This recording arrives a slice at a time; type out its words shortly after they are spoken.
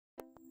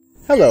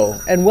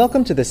Hello, and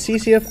welcome to the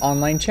CCF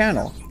Online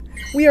channel.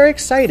 We are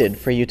excited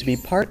for you to be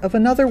part of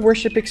another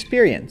worship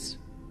experience.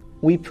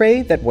 We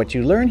pray that what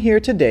you learn here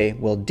today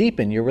will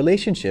deepen your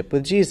relationship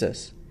with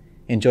Jesus.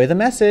 Enjoy the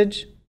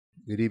message.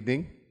 Good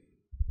evening.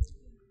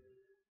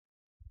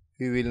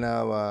 We will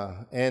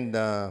now end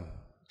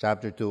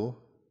chapter 2.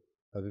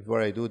 But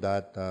before I do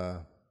that,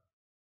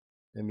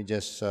 let me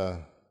just,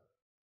 the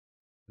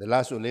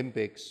last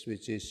Olympics,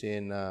 which is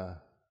in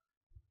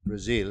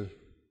Brazil,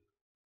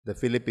 the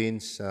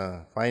Philippines,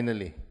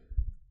 finally,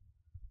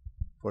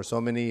 for so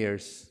many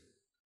years,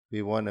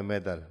 we won a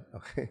medal,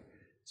 okay?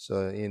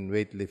 So in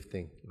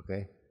weightlifting,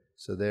 okay?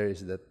 So there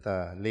is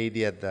that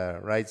lady at the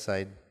right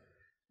side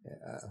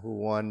who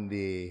won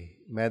the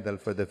medal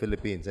for the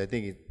Philippines. I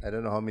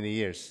don't know how many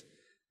years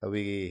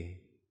we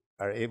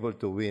are able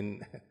to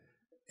win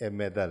a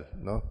medal,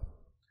 no?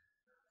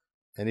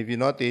 And if you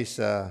notice,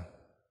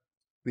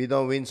 we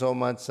don't win so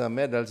much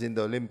medals in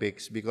the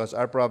Olympics because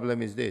our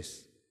problem is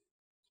this.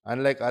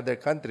 Unlike other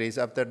countries,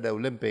 after the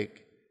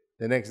Olympic,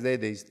 the next day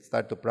they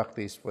start to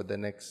practice for the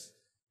next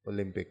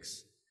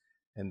Olympics.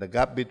 And the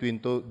gap between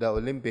the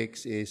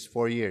Olympics is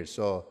 4 years.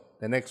 So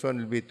the next one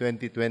will be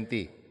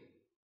 2020.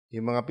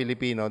 Yung mga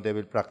Pilipino, they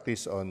will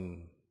practice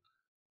on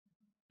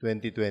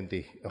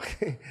 2020.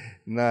 Okay?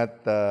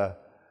 Not,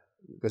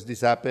 because this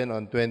happened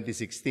on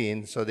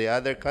 2016. So the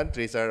other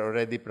countries are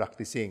already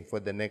practicing for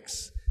the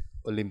next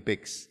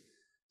Olympics.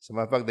 So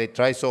matter of fact, they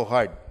try so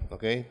hard,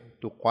 okay,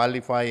 to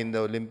qualify in the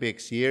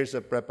Olympics. Years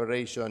of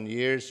preparation,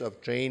 years of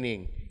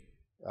training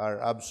are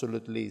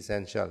absolutely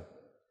essential.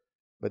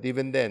 But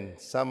even then,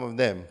 some of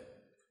them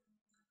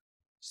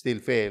still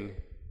fail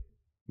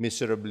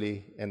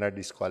miserably and are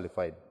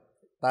disqualified.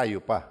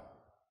 Tayo pa.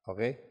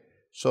 Okay?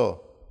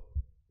 So,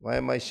 why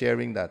am I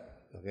sharing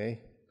that?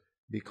 Okay?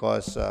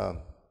 Because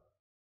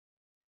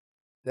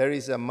there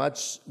is a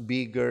much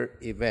bigger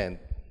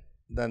event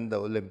than the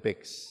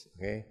Olympics,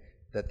 okay,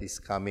 that is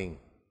coming.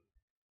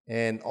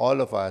 And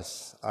all of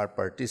us are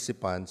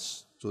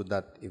participants to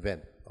that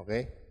event,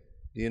 okay?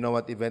 Do you know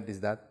what event is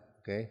that?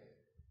 Okay?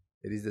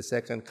 It is the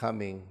second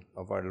coming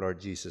of our Lord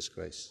Jesus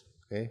Christ,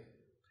 okay?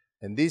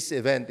 And this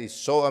event is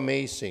so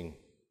amazing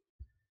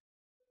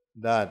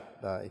that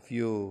if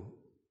you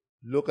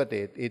look at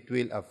it, it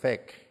will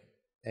affect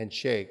and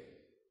shake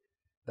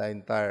the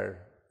entire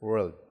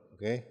world,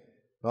 okay?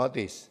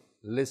 Notice,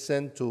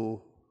 listen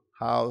to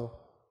how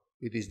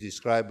it is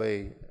described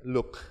by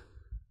Luke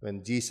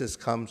when Jesus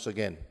comes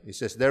again. He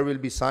says, there will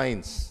be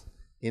signs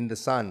in the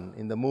sun,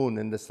 in the moon,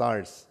 and the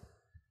stars,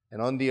 and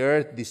on the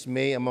earth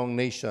dismay among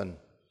nations,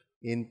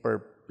 in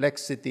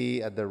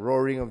perplexity at the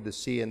roaring of the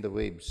sea and the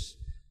waves,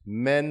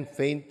 men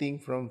fainting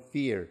from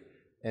fear,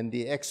 and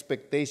the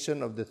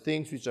expectation of the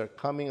things which are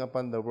coming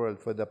upon the world,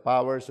 for the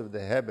powers of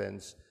the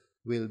heavens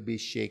will be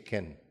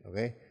shaken.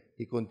 Okay?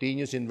 He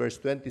continues in verse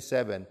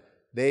 27,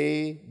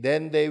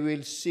 Then they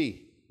will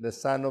see the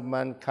Son of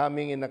Man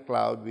coming in a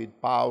cloud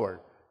with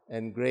power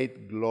and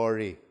great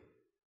glory.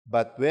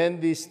 But when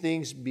these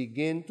things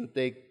begin to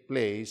take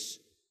place,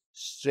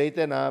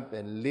 straighten up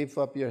and lift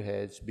up your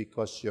heads,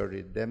 because your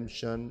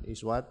redemption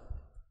is what?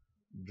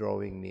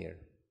 Drawing near.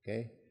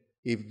 Okay?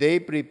 If they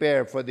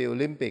prepare for the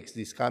Olympics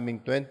this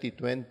coming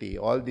 2020,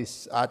 all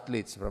these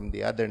athletes from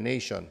the other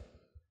nation,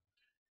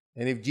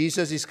 and if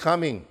Jesus is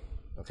coming,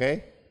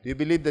 okay? Do you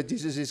believe that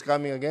Jesus is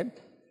coming again?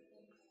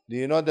 Do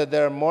you know that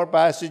there are more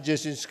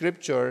passages in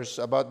scriptures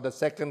about the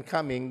second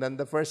coming than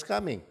the first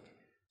coming?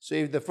 So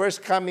if the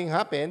first coming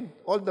happened,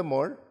 all the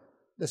more,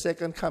 the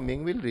second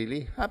coming will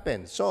really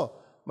happen. So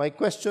my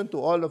question to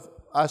all of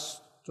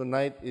us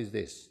tonight is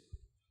this.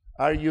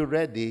 Are you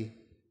ready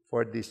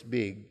for this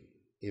big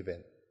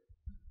event?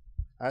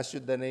 Ask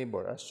the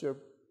neighbor, ask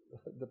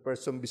the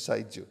person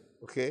beside you,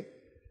 okay?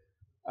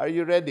 Are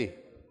you ready?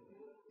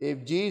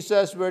 If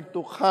Jesus were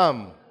to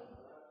come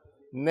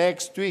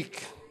next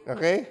week,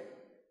 okay?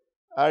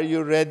 Are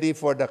you ready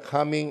for the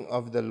coming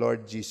of the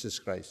Lord Jesus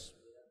Christ?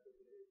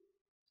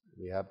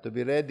 We have to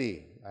be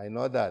ready. I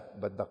know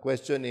that. But the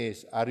question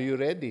is, are you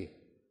ready?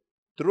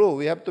 True,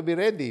 we have to be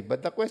ready.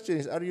 But the question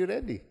is, are you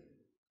ready?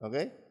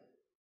 Okay?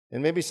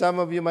 And maybe some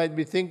of you might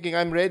be thinking,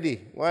 I'm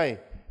ready. Why?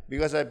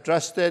 Because I've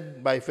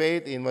trusted by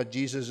faith in what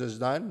Jesus has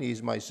done. He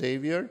is my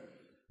Savior.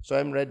 So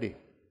I'm ready.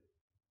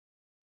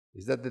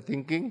 Is that the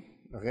thinking?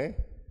 Okay?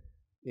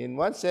 In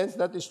one sense,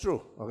 that is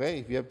true. Okay?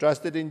 If you have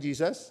trusted in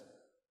Jesus,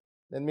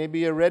 then maybe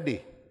you're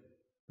ready,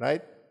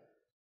 right?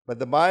 But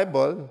the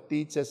Bible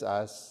teaches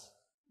us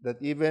that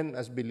even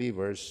as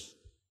believers,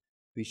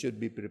 we should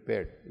be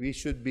prepared. We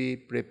should be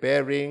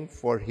preparing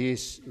for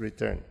His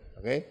return,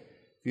 okay?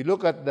 If you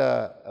look at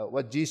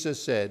what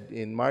Jesus said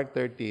in Mark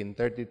 13,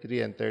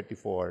 33 and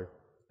 34,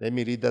 let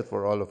me read that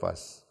for all of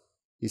us.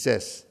 He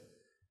says,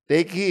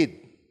 take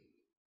heed,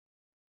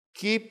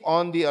 keep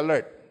on the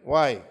alert.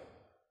 Why?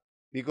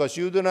 Because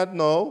you do not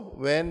know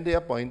when the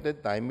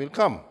appointed time will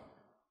come.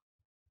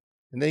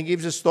 And then he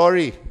gives a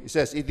story. He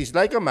says, it is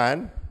like a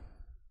man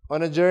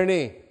on a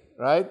journey,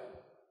 right?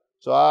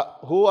 So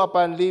who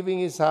upon leaving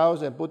his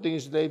house and putting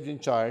his slaves in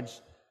charge,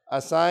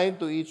 assigned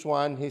to each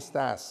one his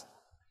task.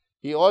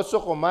 He also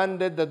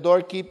commanded the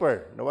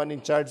doorkeeper, the one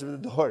in charge of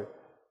the door,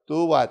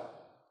 to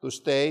what? To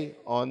stay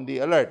on the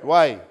alert.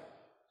 Why?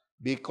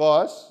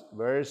 Because,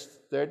 verse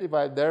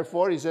 35,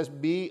 therefore, he says,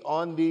 be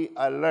on the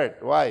alert.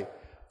 Why?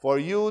 For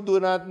you do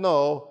not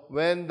know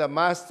when the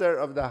master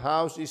of the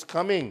house is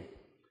coming.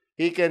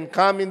 He can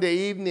come in the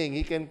evening,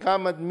 he can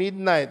come at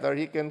midnight, or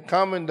he can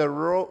come when the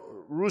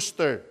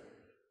rooster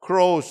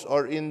crows,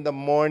 or in the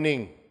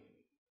morning.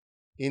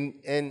 And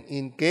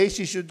in case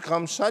he should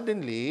come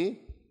suddenly,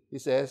 he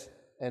says,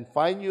 and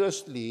find you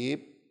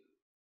asleep,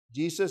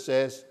 Jesus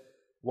says,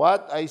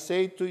 what I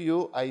say to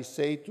you, I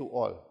say to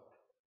all.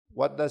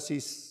 What does he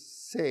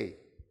say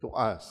to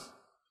us?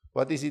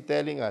 What is he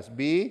telling us?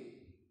 Be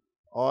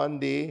on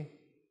the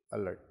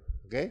alert.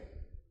 Okay?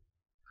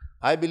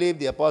 I believe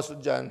the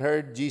Apostle John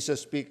heard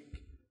Jesus speak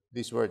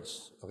these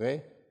words.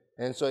 Okay?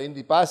 And so in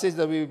the passage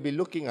that we will be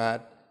looking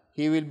at,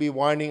 he will be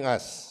warning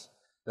us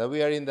that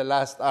we are in the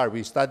last hour.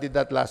 We studied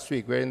that last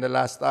week. We're in the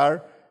last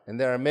hour, and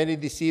there are many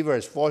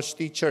deceivers, false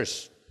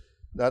teachers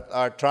that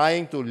are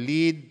trying to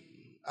lead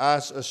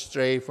us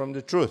astray from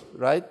the truth,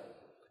 right?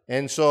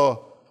 And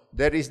so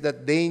there is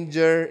that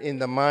danger in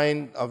the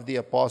mind of the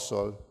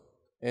apostle.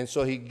 And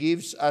so he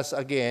gives us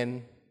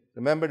again,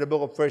 remember the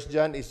book of 1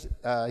 John,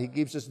 he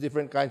gives us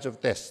different kinds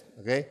of tests,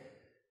 okay?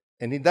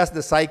 And he does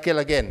the cycle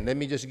again. Let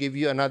me just give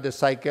you another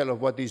cycle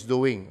of what he's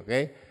doing,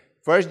 okay?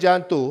 1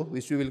 John 2,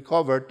 which we will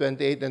cover,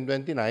 28 and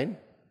 29,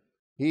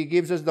 he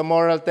gives us the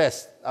moral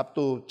test up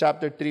to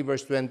chapter 3,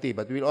 verse 20.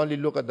 But we'll only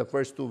look at the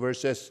first two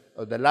verses,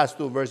 or the last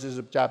two verses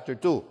of chapter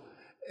 2.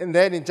 And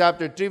then in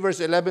chapter 3, verse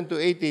 11 to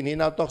 18, he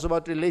now talks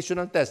about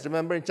relational tests.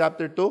 Remember in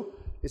chapter 2,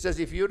 he says,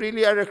 if you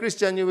really are a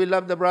Christian, you will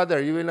love the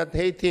brother. You will not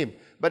hate him.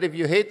 But if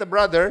you hate the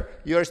brother,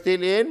 you are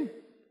still in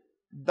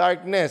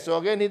darkness. So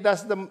again, he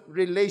does the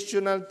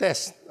relational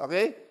test.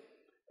 Okay?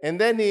 And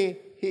then he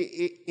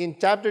in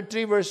chapter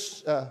 3,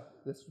 verse,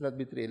 that should not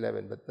be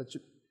 3:11, but that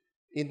should,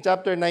 in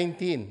chapter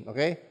 19,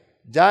 okay,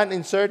 John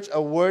inserts a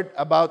word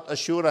about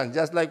assurance.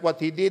 Just like what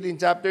he did in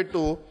chapter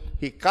 2,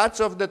 he cuts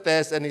off the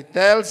test and he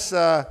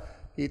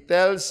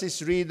tells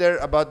his reader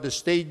about the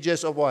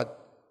stages of what?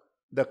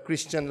 The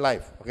Christian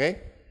life,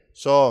 okay?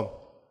 So,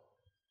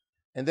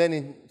 and then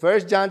in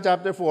 1 John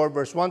chapter 4,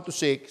 verse 1 to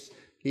 6,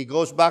 he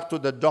goes back to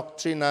the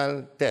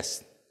doctrinal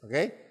test,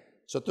 okay?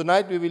 So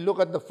tonight we will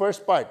look at the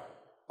first part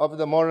of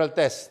the moral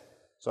test.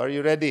 So are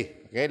you ready?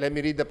 Okay, let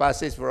me read the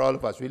passage for all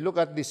of us. We look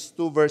at these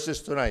two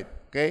verses tonight,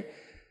 okay?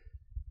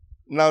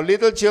 Now,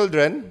 little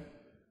children,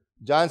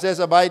 John says,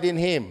 abide in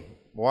him.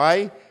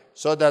 Why?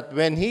 So that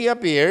when he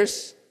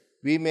appears,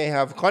 we may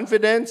have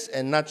confidence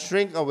and not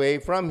shrink away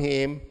from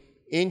him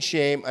in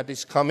shame at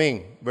his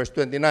coming. Verse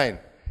 29.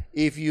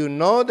 If you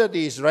know that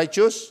he is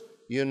righteous,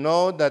 you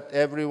know that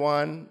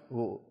everyone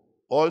who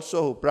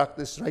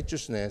practices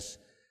righteousness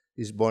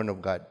is born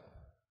of God.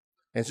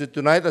 And so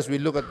tonight, as we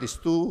look at these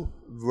two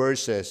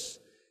verses,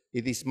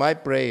 it is my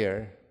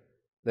prayer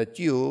that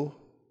you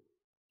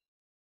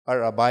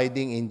are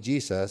abiding in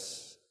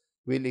Jesus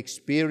will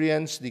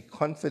experience the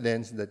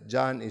confidence that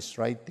John is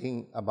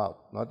writing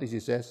about. Notice he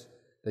says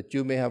that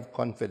you may have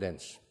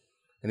confidence.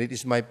 And it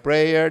is my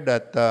prayer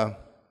that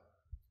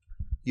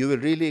you will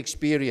really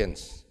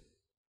experience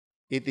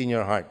it in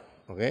your heart.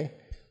 Okay?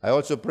 I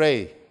also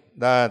pray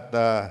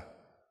that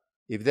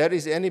if there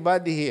is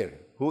anybody here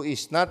who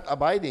is not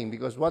abiding,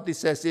 because what it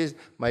says is,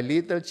 my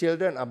little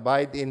children,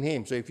 abide in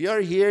him. So if you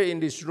are here in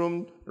this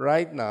room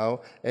right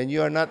now and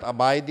you are not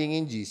abiding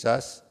in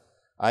Jesus,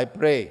 I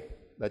pray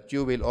that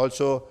you will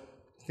also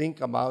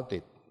think about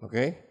it,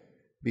 okay?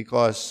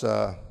 Because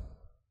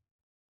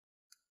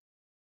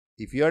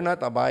if you are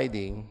not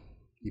abiding,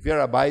 if you are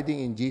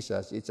abiding in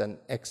Jesus, it's an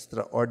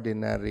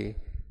extraordinary,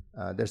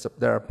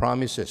 there are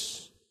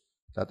promises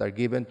that are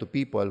given to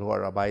people who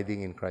are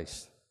abiding in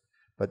Christ.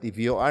 But if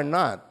you are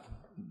not,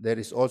 there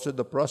is also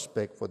the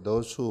prospect for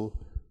those who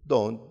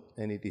don't,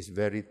 and it is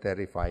very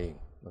terrifying.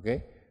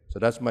 Okay? So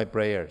that's my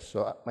prayer.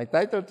 So my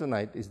title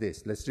tonight is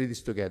this. Let's read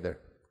this together.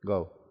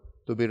 Go.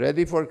 To be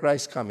ready for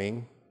Christ's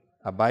coming,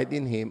 abide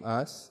in him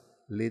as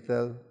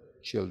little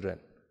children.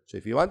 So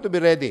if you want to be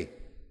ready,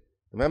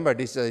 remember,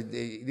 this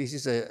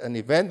is an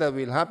event that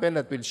will happen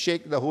that will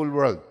shake the whole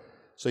world.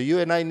 So you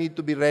and I need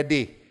to be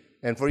ready.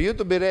 And for you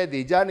to be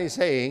ready, John is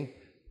saying,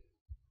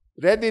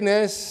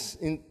 readiness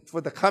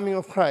for the coming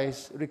of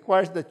Christ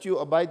requires that you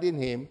abide in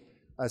him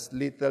as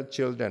little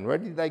children. Where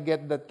did I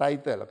get the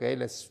title? Okay,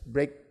 let's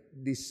break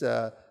these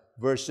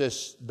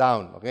verses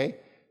down. Okay,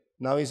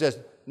 now he says,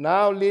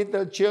 now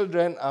little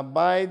children,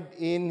 abide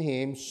in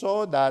him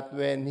so that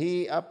when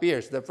he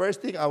appears. The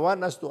first thing I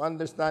want us to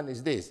understand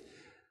is this.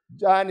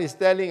 John is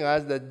telling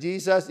us that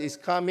Jesus is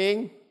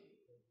coming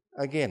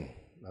again.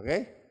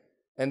 Okay?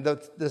 And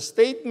the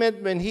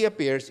statement when he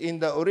appears in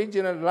the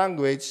original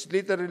language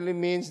literally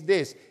means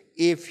this.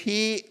 If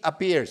he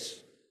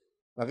appears.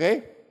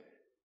 Okay?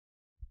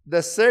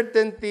 The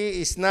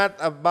certainty is not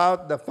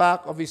about the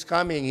fact of his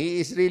coming. He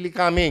is really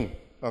coming.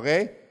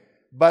 Okay?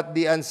 But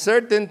the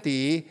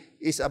uncertainty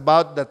is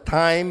about the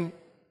time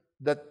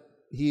that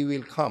he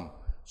will come.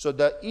 So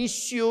the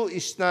issue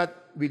is not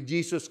will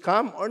Jesus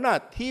come or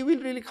not? He will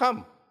really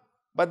come.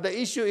 But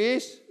the issue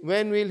is,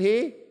 when will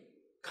He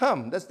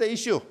come? That's the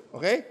issue,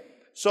 okay?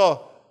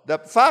 So, the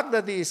fact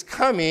that He is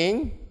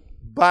coming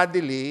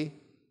bodily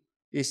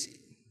is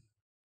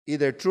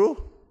either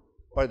true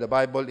or the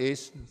Bible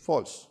is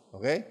false,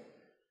 okay?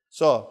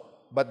 So,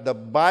 but the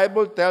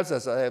Bible tells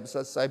us,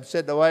 as I've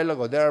said a while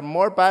ago, there are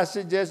more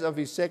passages of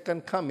His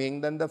second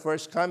coming than the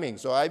first coming.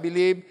 So I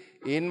believe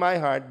in my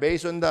heart,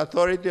 based on the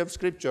authority of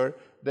Scripture,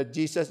 that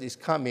Jesus is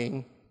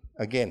coming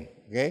again.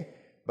 Okay?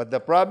 But the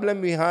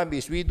problem we have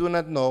is we do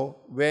not know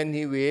when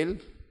He will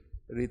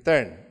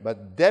return.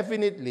 But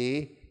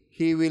definitely,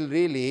 He will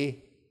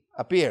really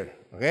appear.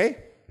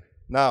 Okay?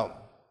 Now,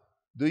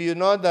 do you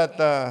know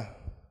that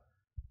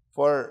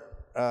for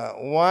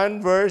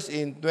one verse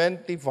in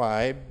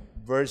 25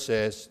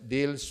 verses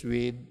deals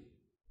with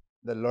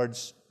the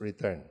Lord's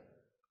return?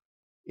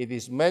 It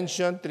is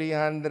mentioned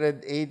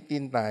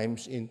 318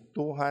 times in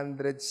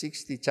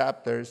 260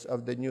 chapters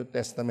of the New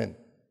Testament.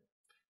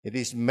 It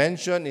is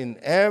mentioned in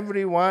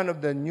every one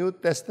of the New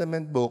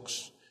Testament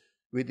books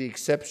with the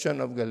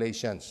exception of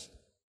Galatians.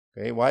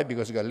 Okay, why?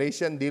 Because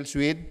Galatians deals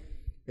with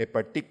a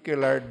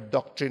particular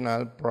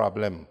doctrinal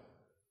problem.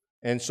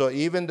 And so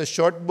even the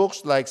short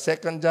books like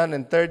 2 John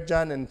and 3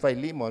 John and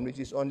Philemon, which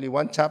is only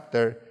one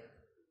chapter,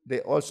 they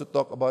also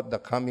talk about the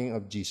coming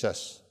of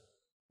Jesus.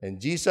 And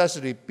Jesus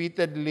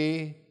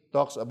repeatedly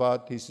talks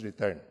about His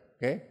return.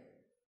 Okay?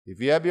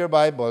 If you have your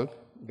Bible,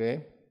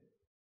 okay,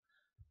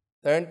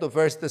 turn to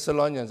 1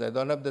 Thessalonians. I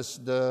don't have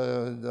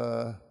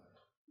the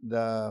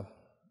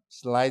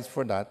slides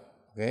for that.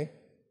 Okay?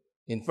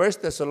 In 1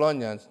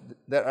 Thessalonians,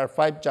 there are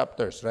 5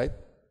 chapters, right?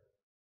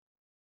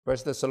 1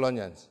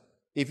 Thessalonians.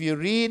 If you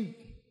read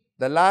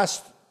the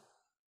last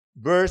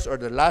verse or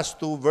the last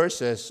 2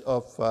 verses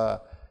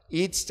of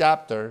each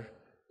chapter,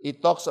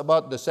 it talks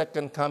about the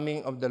second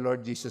coming of the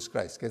Lord Jesus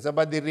Christ. Can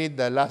somebody read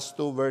the last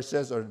 2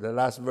 verses or the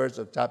last verse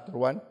of chapter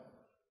 1?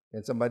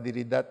 Can somebody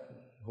read that?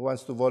 Who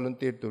wants to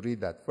volunteer to read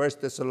that? 1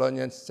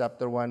 Thessalonians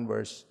chapter 1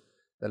 verse,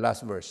 the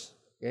last verse.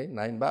 Okay,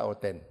 9 ba o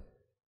 10?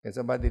 Can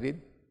somebody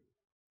read?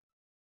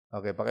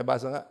 Okay,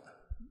 pakibasa nga.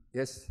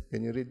 Yes,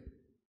 can you read?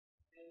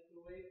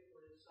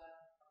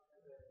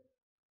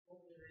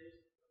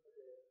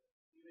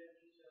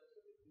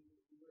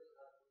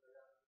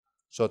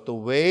 So to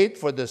wait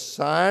for the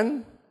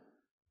Son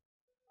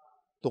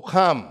to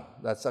come.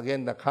 That's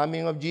again the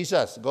coming of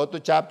Jesus. Go to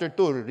chapter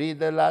 2. Read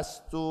the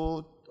last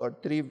 2 or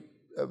 3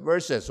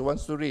 verses. Who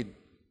wants to read?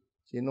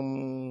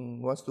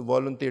 Sinong wants to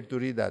volunteer to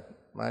read that?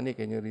 Manny,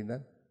 can you read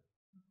that?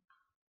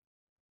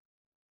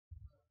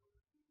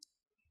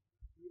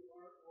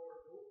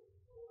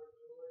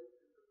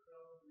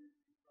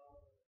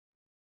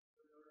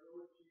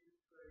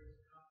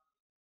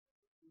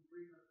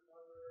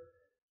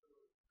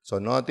 So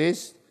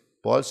notice,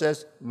 Paul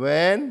says,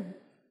 when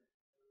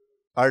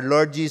our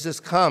Lord Jesus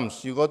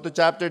comes. You go to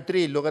chapter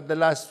 3, look at the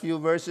last few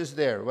verses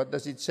there. What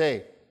does it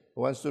say?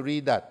 Who wants to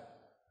read that?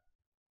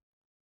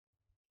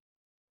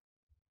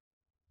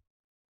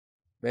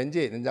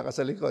 Benji, nandiyan ka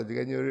sa likod.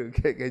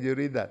 Can you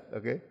read that?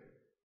 Okay?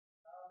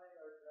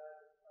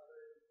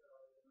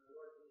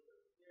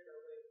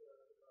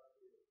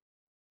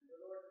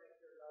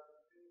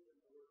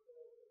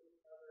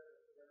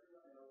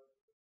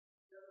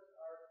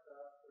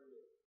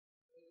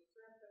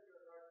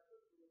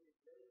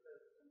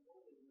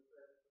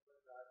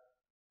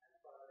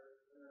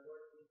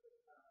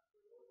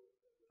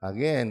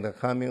 Again, the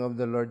coming of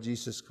the Lord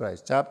Jesus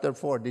Christ. Chapter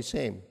 4, the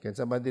same. Can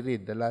somebody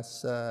read the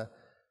last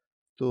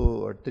 2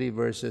 or 3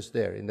 verses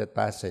there in that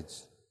passage?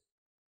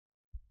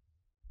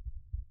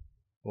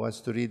 Who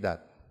wants to read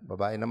that?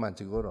 Babae naman,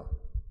 siguro.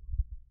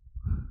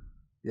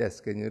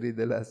 Yes, can you read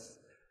the last?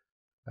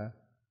 Huh?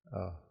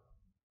 Oh.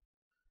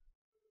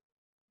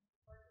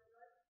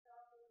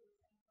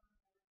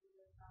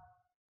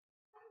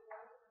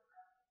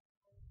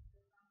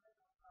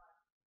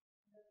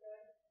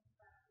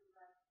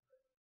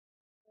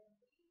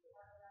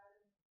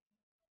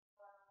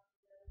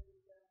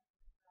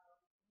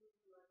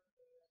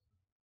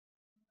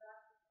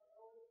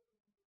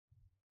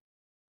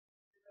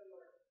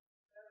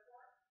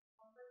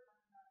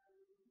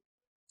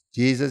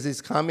 Jesus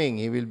is coming.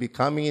 He will be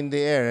coming in the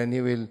air and He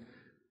will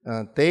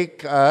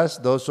take us,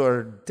 those who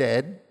are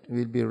dead,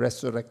 will be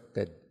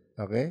resurrected.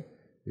 Okay?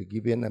 We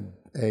give Him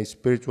a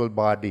spiritual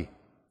body.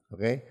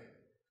 Okay?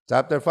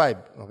 Chapter 5.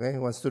 Okay?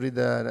 Who wants to read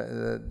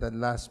the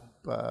last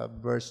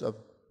verse of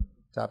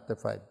chapter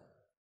 5?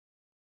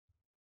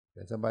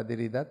 Can somebody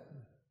read that?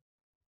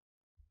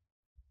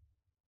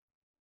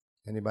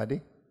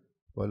 Anybody?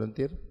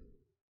 Volunteer?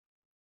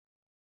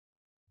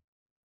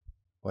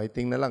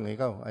 Whiting na lang,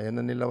 ikaw. Ayaw na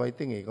nila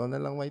whiting, ikaw na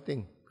lang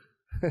whiting.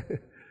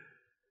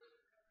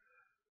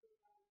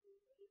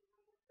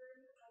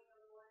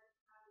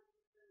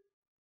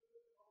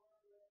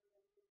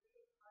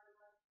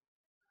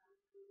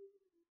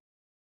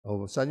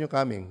 Oh, saan yung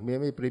coming?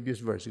 May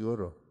previous verse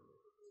siguro.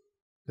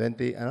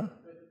 20, ano?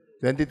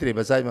 23,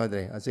 basahin mo,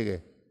 Andre.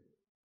 Sige.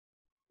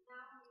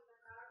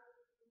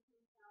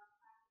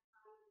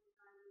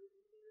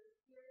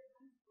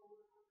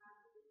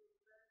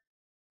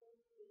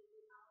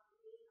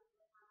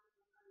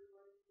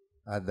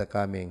 at the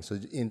coming. So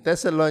in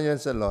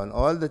Thessalonians alone,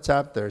 all the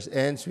chapters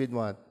ends with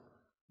what?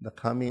 The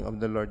coming of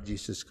the Lord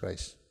Jesus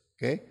Christ.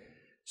 Okay?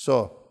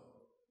 So,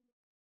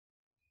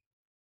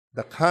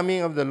 the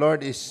coming of the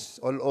Lord is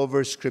all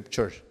over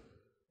Scripture.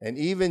 And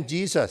even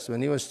Jesus,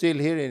 when he was still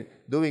here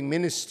doing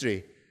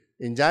ministry,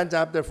 in John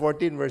chapter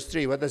 14, verse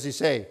 3, what does he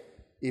say?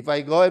 If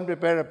I go and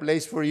prepare a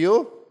place for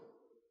you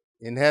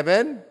in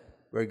heaven,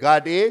 where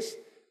God is,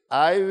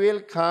 I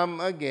will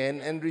come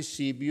again and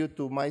receive you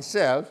to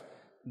myself,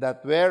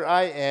 that where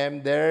I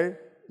am, there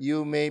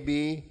you may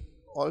be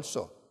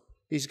also.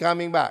 He's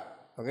coming back.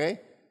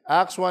 Okay?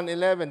 Acts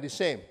 1:11, the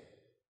same.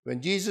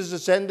 When Jesus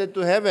ascended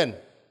to heaven,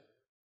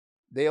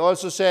 they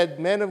also said,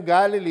 Men of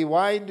Galilee,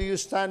 why do you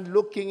stand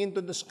looking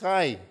into the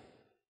sky?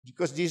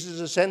 Because Jesus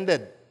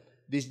ascended.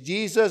 This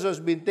Jesus has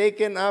been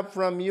taken up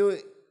from you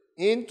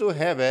into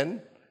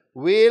heaven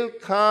will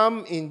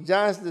come in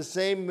just the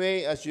same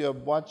way as you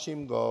have watched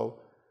him go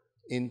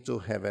into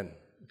heaven.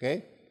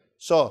 Okay?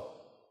 So,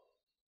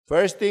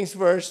 first things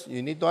first,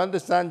 you need to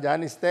understand,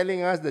 John is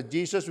telling us that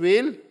Jesus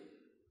will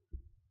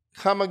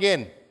come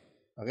again.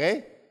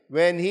 Okay?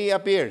 When he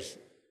appears.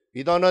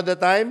 We don't know the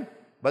time,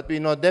 but we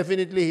know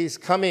definitely he's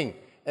coming.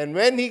 And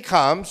when he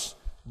comes,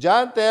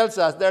 John tells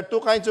us there are two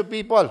kinds of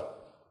people.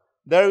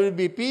 There will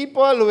be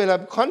people who will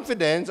have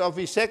confidence of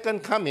his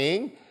second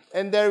coming,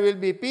 and there will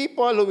be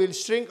people who will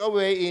shrink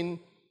away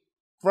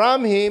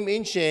from him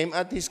in shame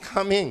at his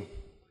coming.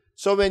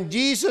 So when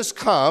Jesus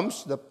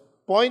comes, the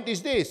point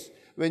is this.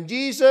 When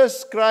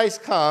Jesus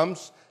Christ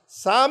comes,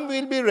 some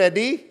will be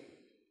ready,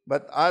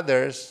 but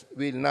others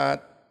will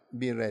not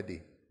be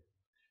ready.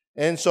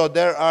 And so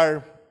there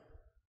are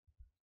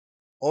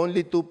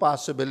only two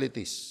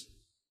possibilities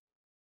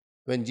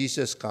when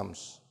Jesus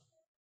comes.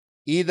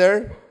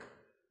 Either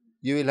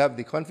you will have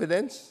the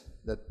confidence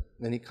that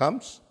when he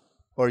comes,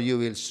 or you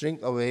will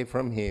shrink away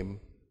from him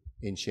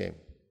in shame.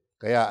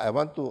 Kaya I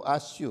want to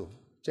ask you,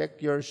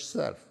 check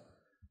yourself.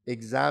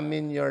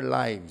 Examine your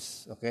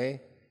lives,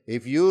 okay?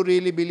 If you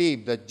really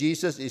believe that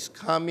Jesus is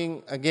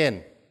coming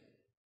again,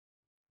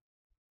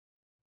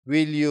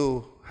 will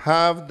you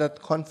have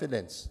that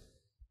confidence?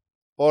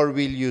 Or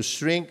will you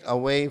shrink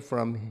away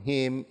from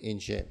him in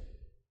shame?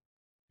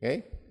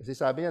 Okay? Kasi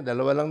sabi niya,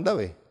 dalawa lang daw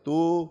eh.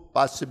 Two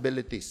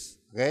possibilities.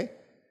 Okay?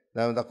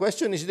 Now, the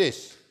question is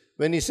this.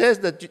 When he says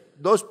that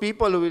those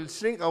people who will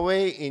shrink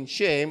away in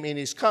shame in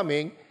his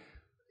coming,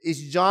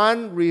 is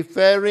John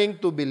referring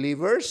to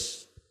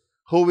believers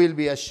who will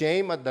be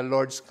ashamed at the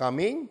Lord's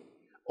coming?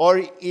 Or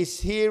is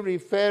he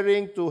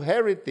referring to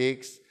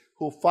heretics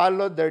who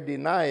followed their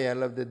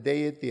denial of the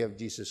deity of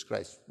Jesus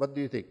Christ? What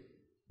do you think?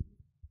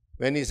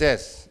 When he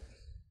says,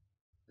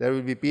 there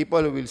will be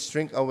people who will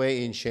shrink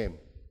away in shame,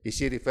 is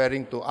he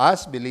referring to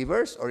us,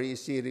 believers, or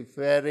is he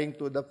referring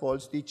to the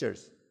false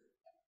teachers?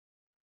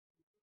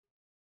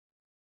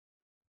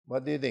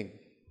 What do you think?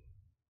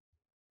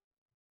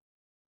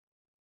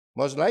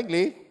 Most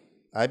likely,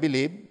 I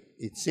believe,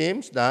 it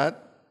seems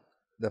that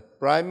the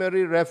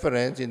primary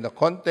reference in the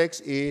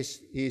context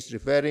is he's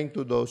referring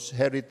to those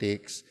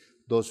heretics,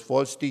 those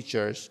false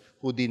teachers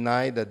who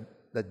deny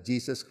that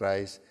Jesus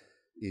Christ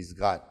is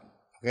God.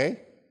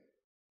 Okay?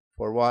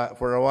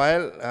 For a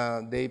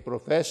while, they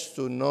profess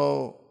to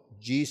know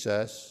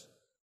Jesus,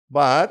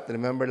 but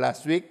remember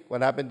last week,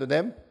 what happened to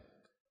them?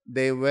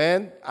 They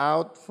went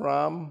out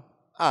from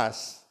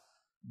us,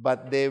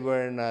 but they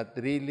were not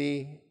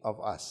really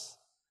of us.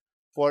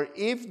 For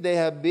if they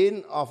had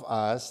been of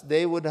us,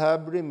 they would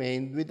have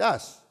remained with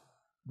us.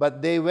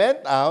 But they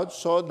went out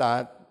so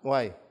that,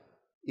 why?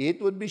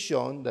 It would be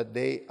shown that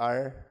they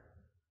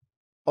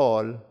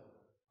all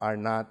are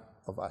not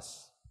of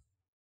us.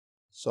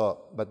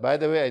 So, but by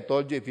the way, I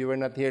told you, if you were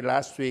not here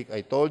last week, I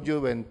told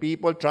you when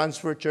people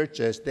transfer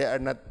churches, they are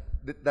not,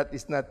 that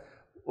is not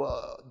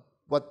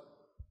what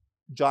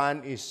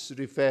John is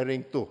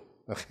referring to.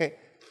 Okay?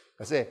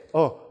 Kasi,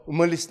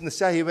 umalis na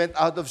siya, he went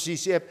out of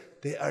CCF.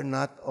 They are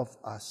not of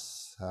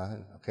us.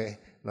 Okay?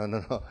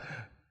 No.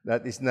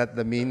 That is not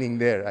the meaning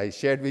there. I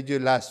shared with you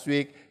last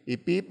week,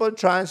 if people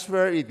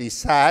transfer, it is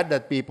sad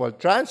that people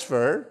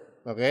transfer,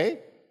 okay?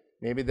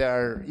 Maybe there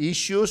are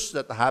issues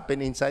that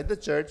happen inside the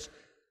church,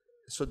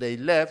 so they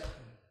left.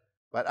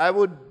 But I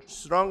would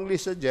strongly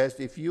suggest,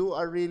 if you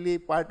are really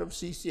part of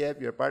CCF,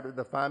 you're part of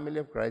the family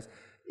of Christ,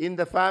 in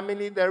the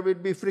family, there will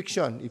be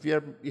friction. If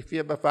you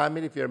have a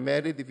family, if you're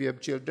married, if you have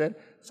children,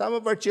 some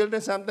of our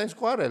children sometimes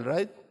quarrel,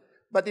 right?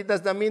 But it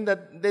does not mean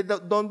that they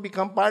don't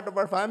become part of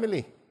our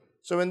family.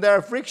 So when there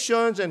are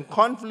frictions and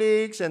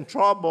conflicts and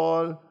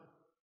trouble,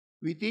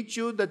 we teach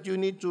you that you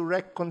need to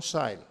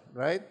reconcile,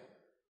 right?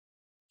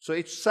 So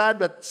it's sad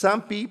that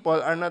some people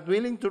are not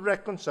willing to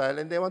reconcile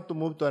and they want to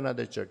move to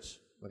another church,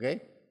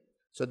 okay?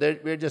 So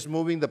we're just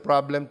moving the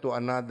problem to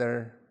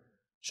another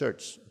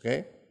church,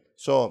 okay?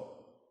 So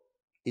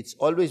it's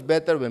always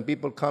better when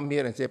people come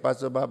here and say,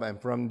 Pastor Bob, I'm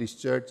from this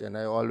church, and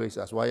I always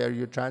ask, why are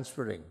you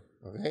transferring,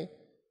 okay?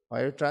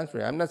 Why are you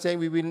transferring? I'm not saying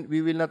we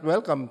will not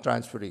welcome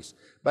transferees,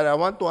 but I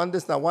want to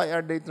understand, why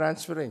are they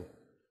transferring?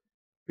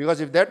 Because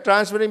if they're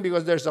transferring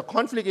because there's a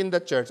conflict in the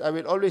church, I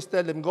will always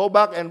tell them, go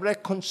back and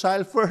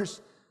reconcile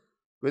first.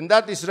 When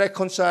that is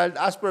reconciled,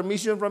 ask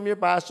permission from your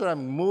pastor,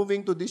 I'm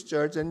moving to this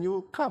church, and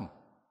you come.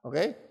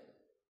 Okay?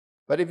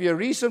 But if your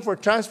reason for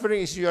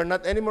transferring is you are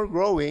not anymore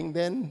growing,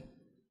 then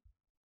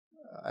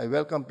I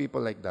welcome people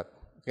like that.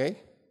 Okay?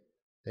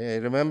 I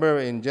remember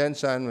in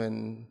Jensen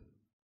when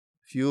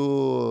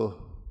few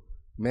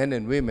men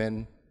and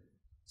women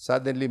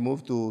suddenly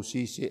moved to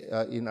CC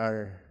in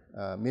our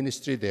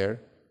ministry there.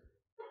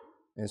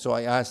 And so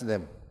I asked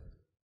them,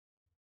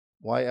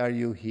 why are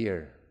you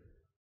here?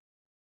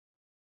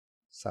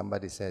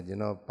 Somebody said,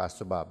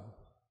 Pastor Bob,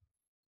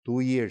 2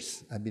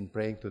 years I've been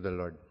praying to the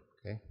Lord.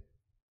 Okay?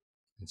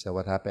 And so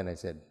what happened? I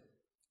said,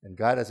 and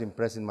God has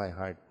impressed in my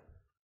heart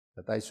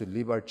that I should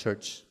leave our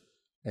church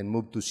and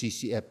move to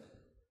CCF.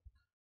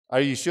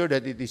 Are you sure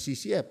that it is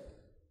CCF?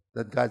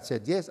 That God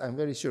said, yes, I'm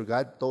very sure.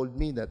 God told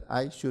me that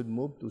I should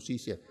move to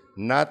CCF.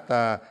 Not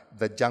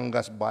the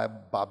Jangas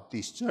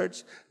Baptist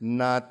Church,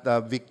 not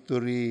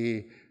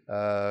Victory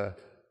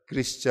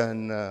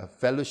Christian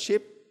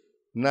Fellowship,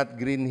 not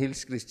Green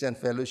Hills Christian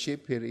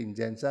Fellowship here in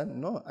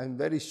Jensen. No, I'm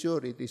very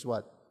sure it is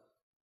what?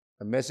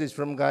 A message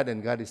from God,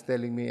 and God is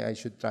telling me I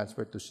should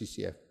transfer to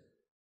CCF.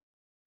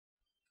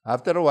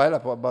 After a while,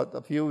 about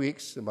a few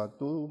weeks, about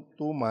two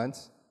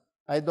months,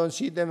 I don't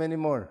see them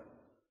anymore.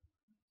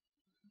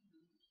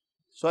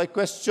 So I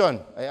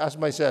asked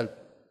myself,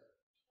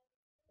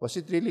 was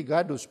it really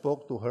God who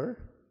spoke to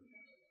her?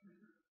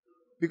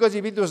 Because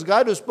if it was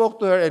God who spoke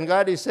to her and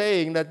God is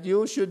saying that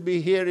you should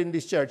be here in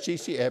this church,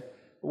 CCF,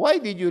 why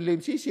did you leave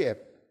CCF?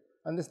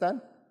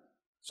 Understand?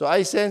 So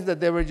I sensed that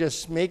they were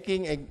just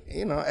making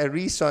a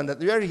reason that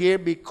we are here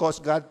because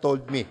God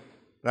told me,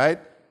 right?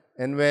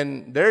 And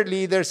when their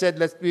leader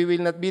said, we will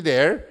not be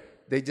there,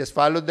 they just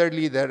followed their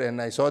leader, and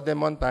I saw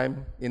them one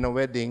time in a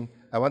wedding.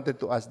 I wanted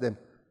to ask them,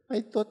 I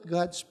thought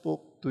God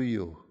spoke to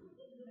you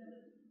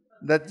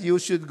that you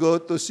should go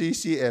to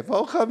CCF.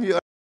 How come you are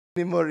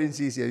anymore in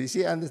CCF? You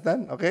see,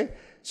 understand? Okay?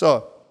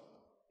 So,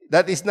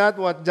 that is not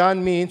what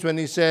John means when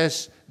he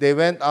says they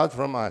went out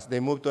from us.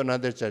 They moved to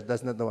another church.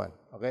 That's not the one.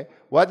 Okay?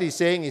 What he's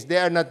saying is they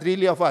are not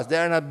really of us. They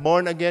are not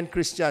born-again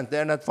Christians. They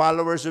are not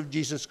followers of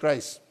Jesus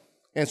Christ.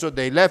 And so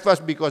they left us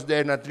because they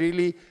are not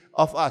really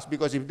of us.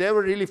 Because if they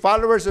were really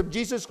followers of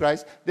Jesus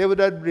Christ, they would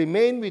have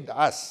remained with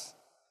us.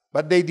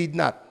 But they did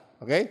not.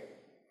 Okay?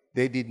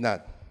 They did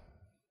not.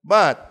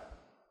 But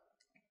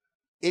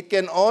it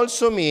can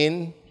also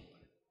mean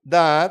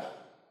that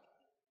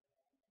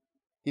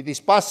it is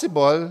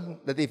possible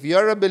that if you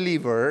are a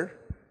believer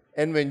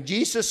and when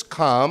Jesus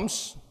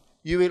comes,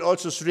 you will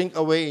also shrink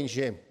away in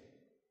shame.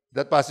 Is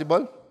that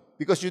possible?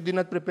 Because you did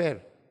not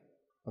prepare.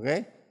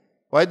 Okay?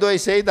 Why do I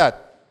say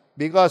that?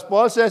 Because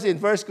Paul says in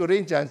 1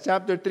 Corinthians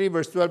chapter 3,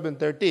 verse 12 and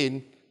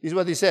 13, this is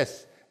what he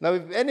says. Now,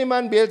 if any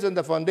man builds on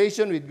the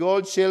foundation with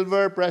gold,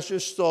 silver,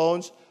 precious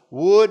stones,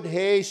 wood,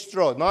 hay,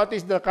 straw.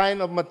 Notice the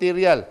kind of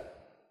material.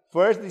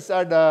 First, these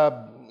are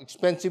the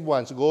expensive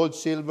ones, gold,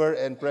 silver,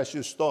 and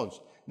precious stones.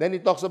 Then he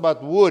talks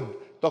about wood,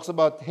 talks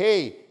about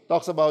hay,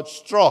 talks about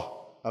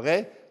straw.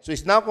 Okay? So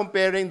he's now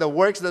comparing the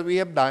works that we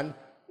have done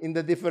in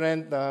the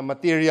different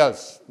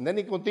materials. And then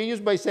he continues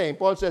by saying,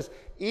 Paul says,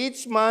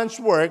 each man's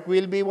work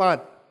will be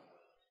what?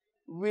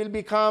 Will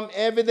become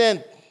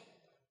evident,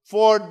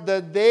 for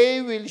the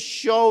day will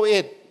show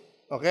it.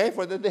 Okay?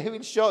 For the day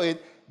will show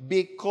it,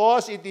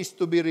 because it is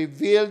to be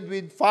revealed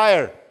with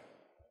fire.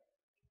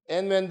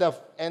 And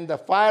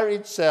the fire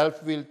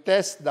itself will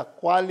test the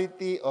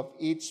quality of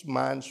each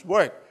man's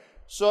work.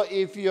 So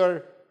if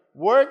your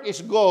work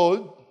is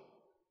gold,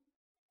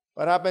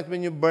 what happens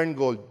when you burn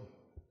gold?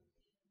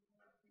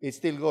 It's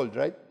still gold,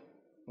 right?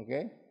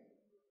 Okay?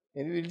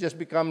 And it will just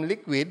become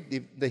liquid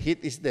if the heat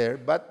is there.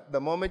 But the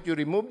moment you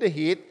remove the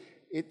heat,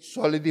 it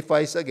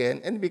solidifies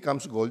again and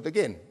becomes gold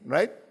again,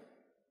 right?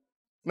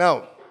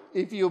 Now,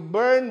 if you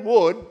burn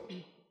wood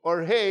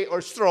or hay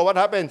or straw, what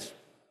happens?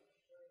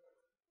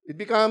 It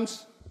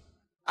becomes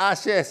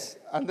ashes.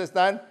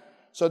 Understand?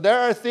 So there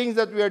are things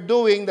that we are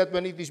doing that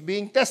when it is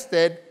being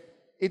tested,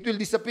 it will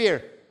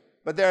disappear.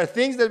 But there are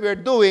things that we are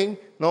doing,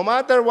 no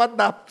matter what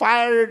the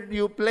fire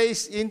you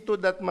place into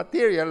that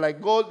material,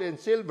 like gold and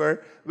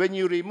silver, when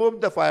you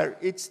remove the fire,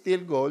 it's still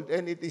gold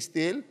and it is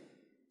still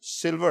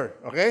silver.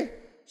 Okay?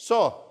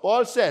 So,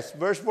 Paul says,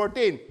 verse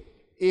 14,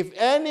 if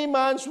any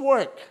man's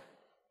work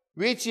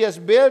which he has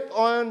built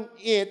on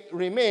it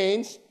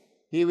remains,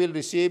 he will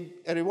receive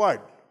a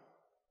reward.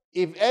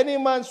 If any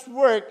man's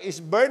work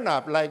is burned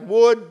up, like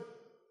wood,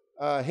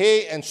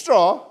 hay, and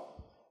straw,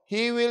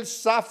 he will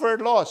suffer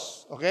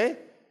loss. Okay?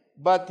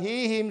 But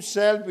he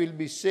himself will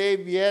be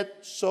saved,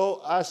 yet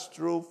so as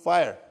through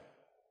fire.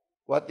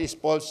 What is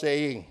Paul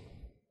saying?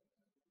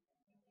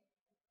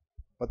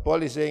 What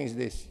Paul is saying is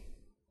this.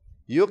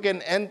 You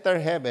can enter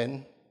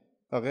heaven,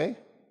 okay?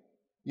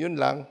 Yun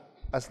lang,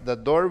 as the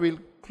door will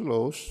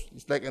close,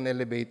 it's like an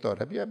elevator.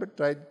 Have you ever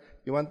tried,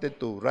 you wanted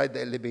to ride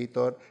the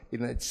elevator,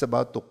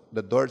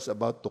 the door's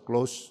about to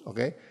close,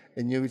 okay?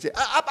 And you will say,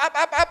 up, up,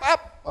 up, up,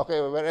 up.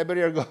 Okay, wherever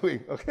you're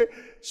going, okay?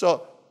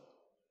 So,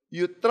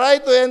 You try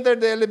to enter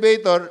the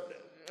elevator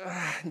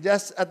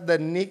just at the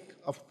nick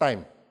of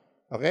time.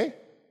 Okay?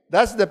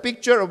 That's the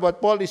picture of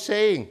what Paul is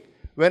saying.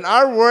 When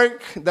our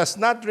work does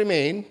not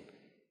remain,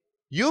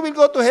 you will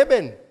go to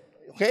heaven.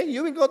 Okay?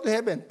 You will go to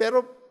heaven.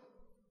 Pero,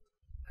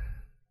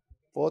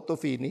 photo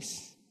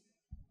finish.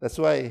 That's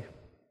why,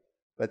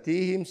 but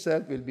he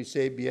himself will be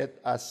saved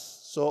yet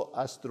as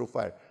through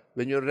fire.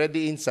 When you're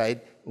ready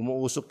inside,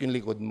 umuusok yung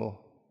likod mo.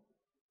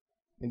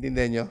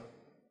 Intindihan nyo?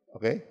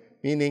 Okay?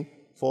 Meaning,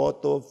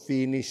 photo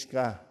finish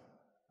ka.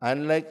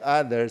 Unlike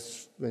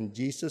others, when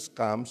Jesus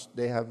comes,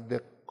 they have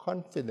the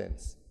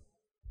confidence.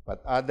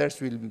 But others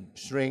will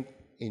shrink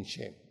in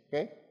shame.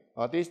 Okay?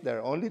 Notice, there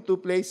are only two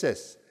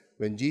places.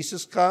 When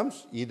Jesus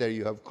comes, either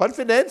you have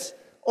confidence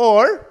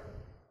or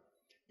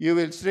you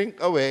will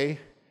shrink away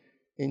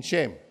in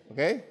shame.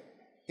 Okay?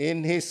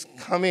 In His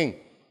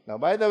coming. Now,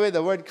 by the way,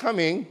 the word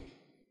coming,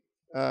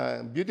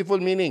 beautiful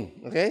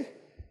meaning. Okay?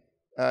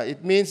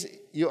 It means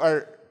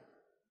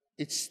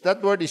that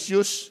word is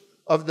used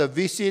of the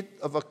visit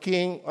of a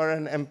king or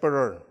an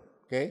emperor.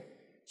 Okay?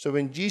 So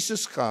when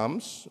Jesus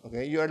comes,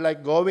 okay, you are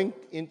like going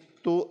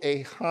into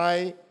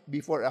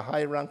before a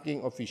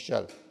high-ranking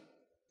official.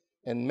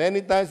 And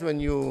many times when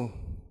you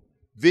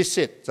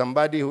visit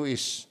somebody who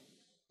is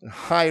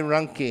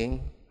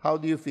high-ranking, how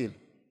do you feel?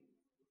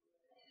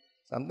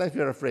 Sometimes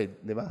you're afraid,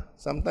 di ba?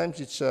 Sometimes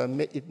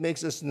it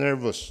makes us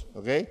nervous,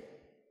 okay?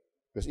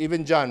 Because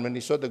even John, when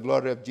he saw the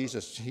glory of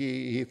Jesus,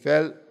 he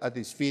fell at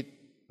His feet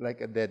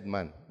like a dead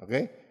man,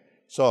 okay?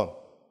 So,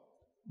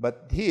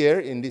 but here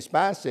in this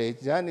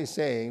passage, John is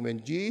saying,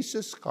 when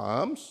Jesus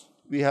comes,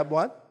 we have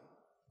what?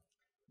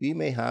 We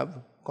may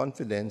have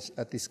confidence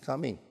at His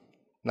coming.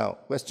 Now,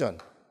 question,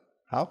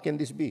 how can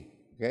this be?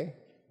 Okay?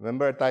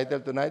 Remember our title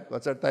tonight?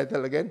 What's our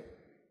title again?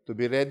 To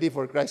be ready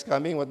for Christ's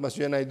coming, what must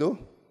you and I do?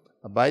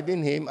 Abide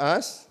in Him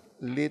as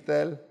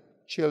little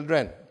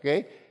children.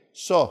 Okay?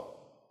 So,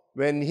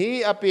 when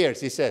He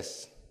appears, He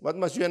says, what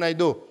must you and I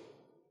do?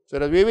 So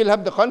that we will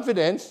have the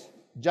confidence,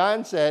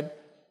 John said,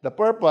 the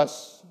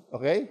purpose,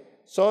 okay?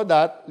 So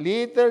that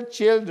little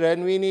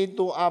children, we need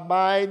to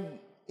abide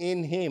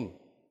in Him.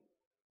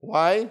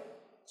 Why?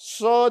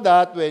 So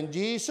that when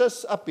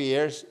Jesus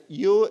appears,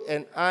 you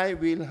and I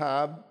will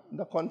have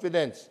the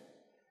confidence.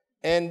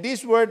 And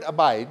this word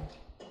abide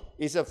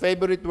is a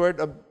favorite word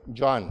of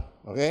John.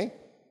 Okay?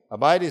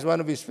 Abide is one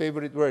of his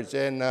favorite words.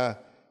 And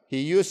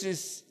he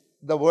uses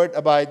the word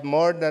abide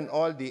more than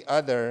all the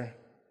other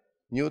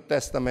New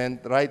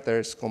Testament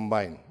writers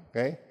combined.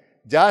 Okay?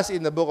 Just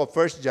in the book of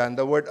 1 John,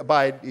 the word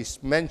abide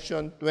is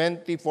mentioned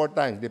 24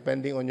 times,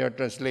 depending on your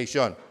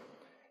translation.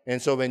 And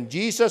so when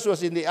Jesus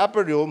was in the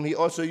upper room, He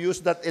also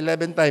used that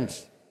 11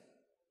 times.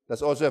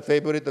 That's also a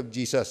favorite of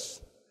Jesus.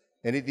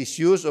 And it is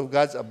used of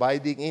God's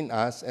abiding in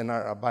us and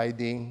our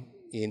abiding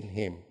in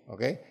Him.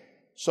 Okay?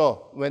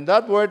 So, when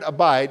that word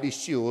abide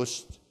is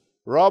used,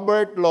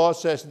 Robert Law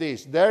says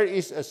this, there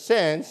is a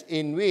sense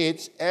in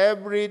which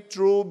every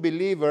true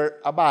believer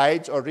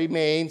abides or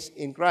remains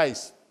in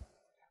Christ.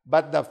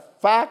 But the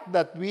fact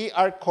that we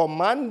are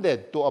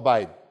commanded to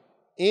abide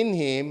in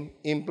Him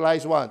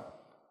implies what?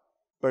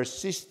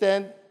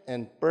 Persistent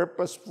and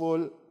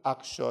purposeful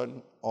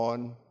action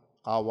on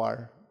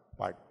our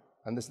part.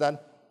 Understand?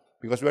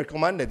 Because we're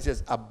commanded. It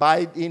says,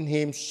 abide in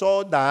Him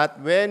so that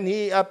when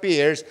He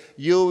appears,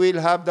 you will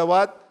have the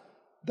what?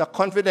 The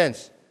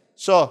confidence.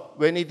 So,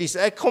 when it is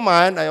a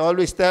command, I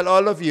always tell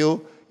all of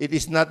you, it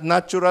is not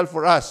natural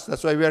for us.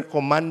 That's why we are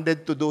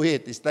commanded to do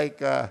it. It's like,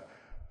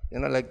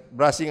 like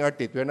brushing our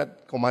teeth. We're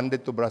not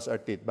commanded to brush our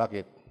teeth.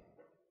 Bakit?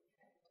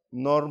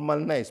 Normal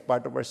na, it's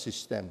part of our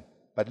system.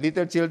 But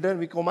little children,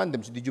 we command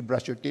them. So, did you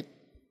brush your teeth?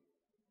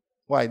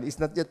 Why? It's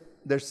not yet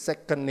their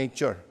second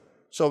nature.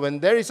 So when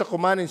there is a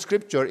command in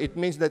Scripture, it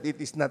means that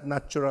it is not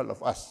natural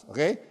of us.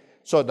 Okay?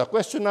 So the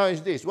question now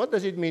is this. What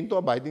does it mean to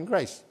abide in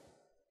Christ?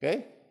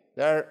 Okay?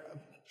 There are a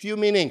few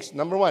meanings.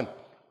 Number one,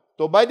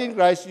 to abide in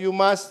Christ, you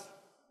must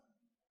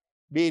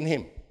be in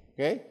Him.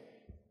 Okay?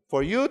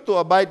 For you to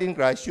abide in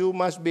Christ, you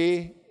must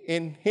be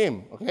in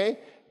Him. Okay?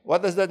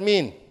 What does that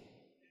mean?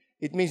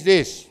 It means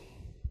this.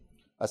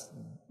 As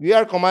we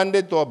are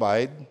commanded to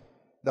abide,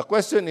 the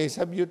question is,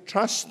 have you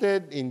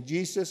trusted in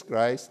Jesus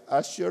Christ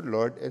as your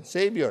Lord and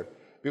Savior?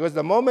 Because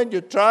the moment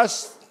you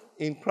trust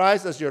in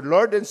Christ as your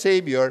Lord and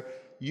Savior,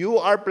 you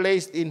are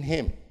placed in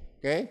Him.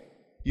 Okay?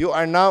 You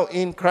are now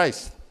in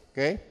Christ.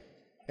 Okay?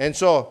 And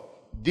so,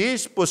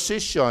 this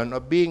position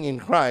of being in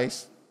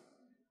Christ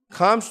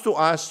comes to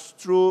us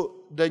through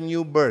the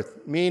new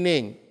birth.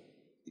 Meaning,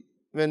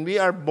 when we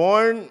are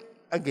born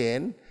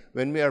again,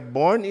 when we are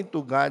born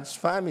into God's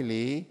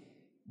family,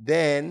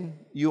 then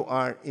you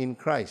are in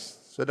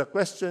Christ. So the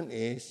question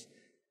is,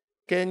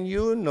 can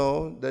you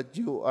know that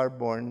you are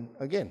born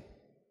again?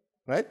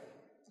 Right?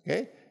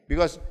 Okay?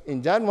 Because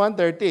in John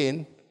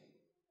 1:13,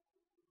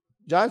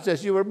 John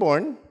says you were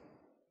born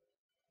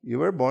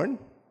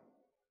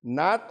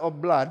not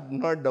of blood,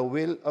 nor the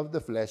will of the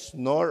flesh,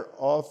 nor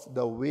of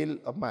the will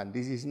of man.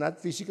 This is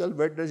not physical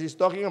birth that he's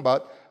talking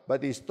about,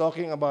 but he's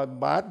talking about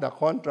the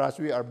contrast,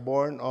 we are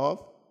born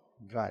of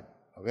God.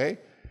 Okay?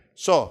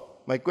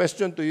 So, my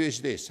question to you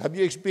is this. Have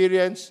you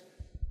experienced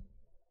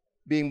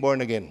being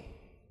born again?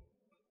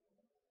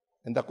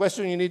 And the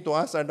question you need to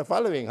ask are the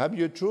following. Have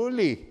you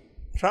truly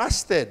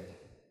trusted?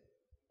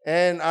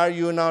 And are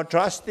you now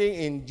trusting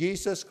in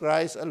Jesus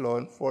Christ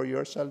alone for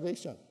your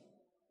salvation?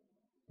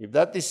 If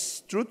that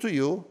is true to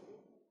you,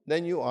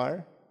 then you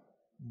are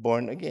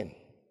born again.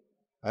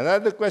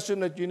 Another question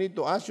that you need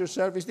to ask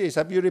yourself is this.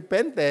 Have you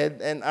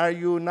repented, and are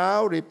you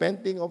now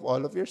repenting of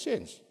all of your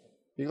sins?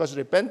 Because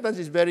repentance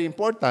is very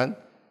important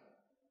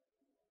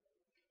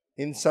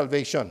in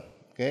salvation.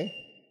 Okay?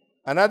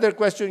 Another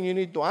question you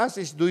need to ask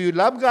is, do you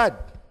love God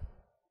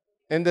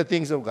and the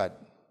things of God?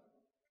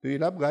 Do you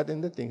love God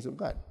and the things of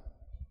God?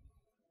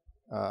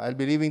 I'll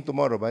be leaving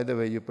tomorrow. By the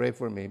way, you pray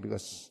for me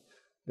because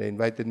they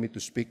invited me to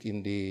speak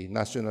in the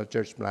National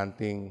Church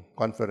Planting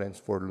Conference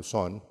for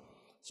Luzon.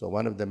 So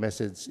one of the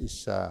messages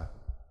is,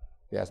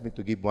 they asked me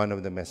to give one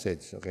of the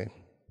messages, okay?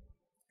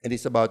 And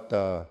it's about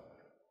the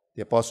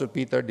Apostle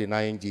Peter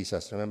denying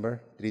Jesus,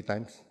 remember? 3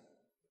 times.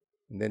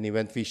 And then he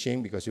went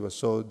fishing because he was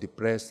so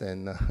depressed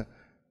and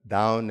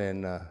down,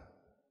 and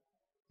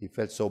he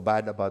felt so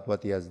bad about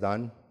what he has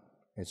done.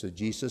 And so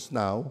Jesus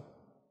now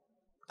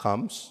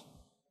comes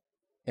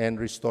and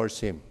restores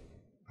him.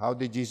 How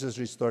did Jesus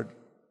restore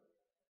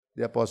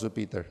the Apostle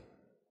Peter?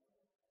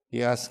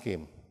 He asked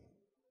him,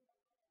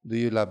 do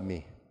you love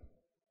me?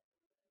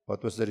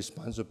 What was the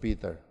response of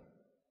Peter?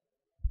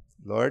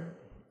 Lord,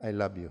 I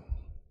love you.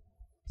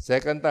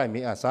 Second time,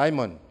 he asked,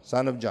 Simon,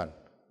 son of John,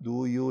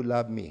 do you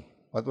love me?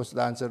 What was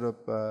the answer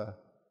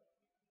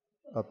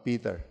of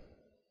Peter?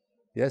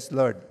 Yes,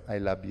 Lord, I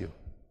love you.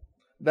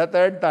 The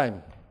third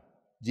time,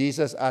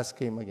 Jesus asked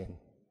him again,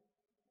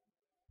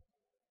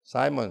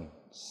 Simon,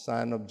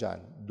 son of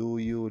John, do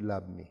you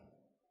love me?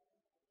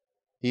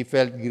 He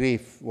felt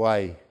grief.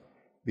 Why?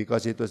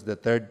 Because it was the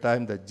third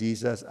time that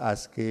Jesus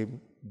asked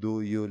him,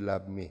 do you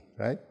love me?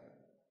 Right?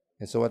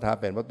 And so what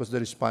happened? What was the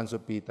response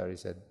of Peter? He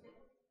said,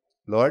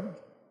 Lord,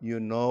 you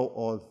know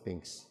all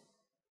things.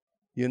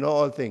 You know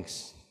all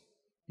things.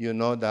 You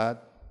know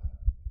that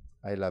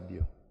I love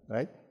you.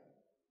 Right?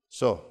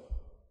 So,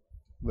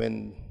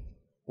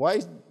 why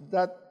is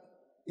that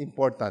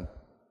important?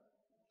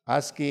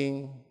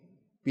 Asking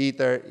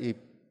Peter if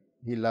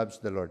he loves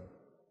the Lord.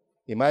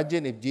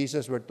 Imagine if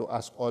Jesus were to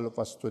ask all of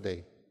us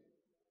today,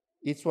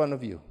 each one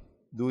of you,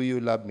 do you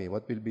love me?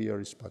 What will be your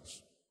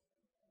response?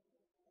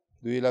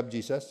 Do you love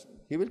Jesus?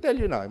 He will tell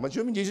you now. I'm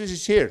assuming Jesus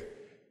is here.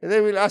 And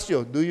then he will ask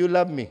you, do you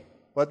love me?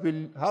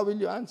 How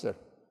will you answer?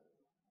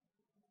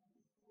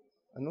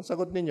 Anong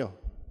sagot ninyo?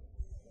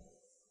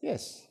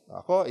 Yes.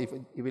 Ako, if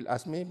he will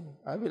ask me,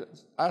 I will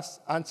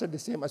answer the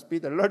same as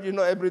Peter. Lord, you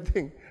know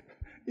everything.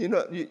 You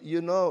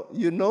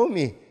know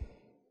me.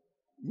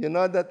 You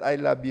know that I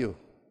love you.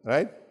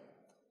 Right?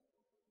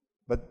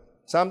 But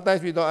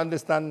sometimes we don't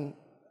understand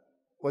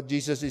what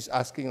Jesus is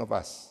asking of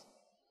us.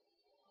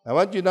 I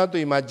want you now to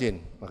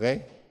imagine,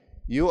 okay?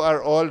 You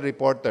are all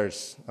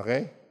reporters,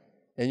 okay?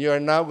 And you are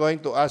now going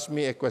to ask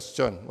me a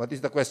question. What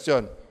is the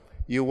question?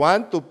 You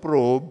want to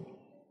prove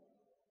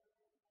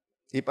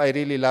if I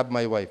really love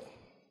my wife,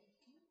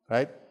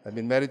 right? I've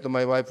been married to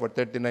my wife for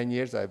 39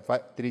 years. I have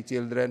 3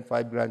 children,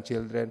 5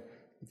 grandchildren.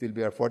 It will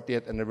be our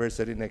 40th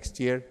anniversary next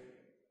year.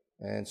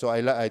 And so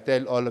I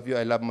tell all of you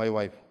I love my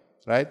wife,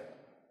 right?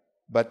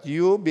 But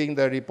you, being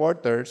the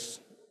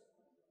reporters,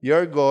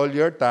 your goal,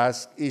 your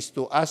task is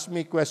to ask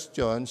me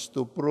questions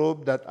to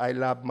prove that I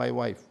love my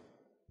wife.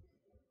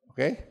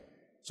 Okay?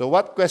 So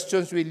what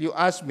questions will you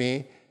ask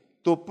me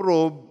to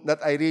prove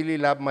that I really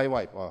love my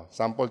wife? Oh,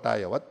 sample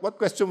tayo. What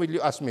question will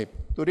you ask me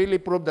to really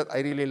prove that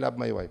I really love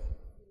my wife?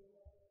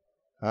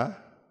 Huh?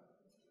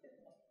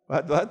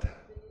 What?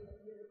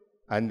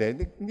 And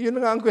then,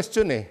 yun nga ang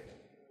question eh.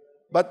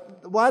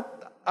 But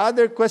what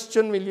other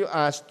question will you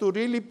ask to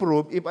really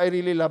prove if I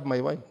really love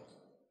my wife?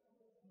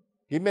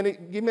 Give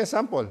me a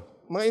sample.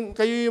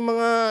 Kayo yung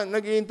mga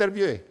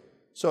nag-i-interview eh.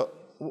 So,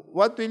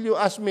 what will you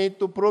ask me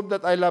to prove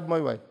that I love my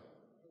wife?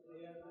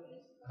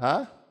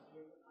 Huh?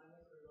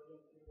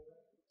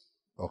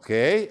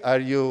 Okay. Are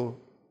you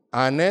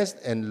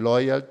honest and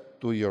loyal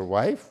to your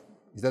wife?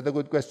 Is that a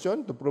good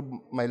question to prove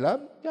my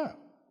love? Yeah.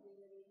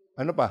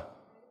 Ano pa?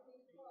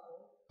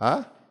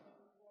 Huh?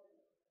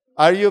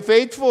 Are you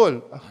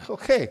faithful?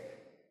 Okay.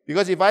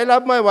 Because if I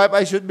love my wife,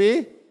 I should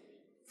be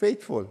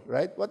faithful,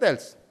 right? What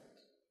else?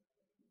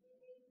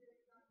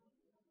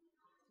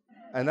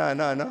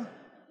 Ano?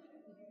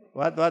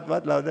 What?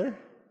 Louder?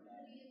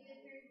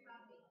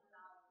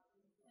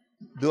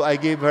 Do I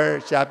give her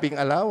shopping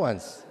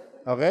allowance?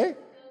 Okay?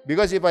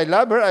 Because if I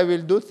love her, I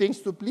will do things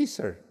to please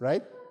her,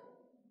 right?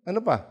 Ano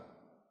pa?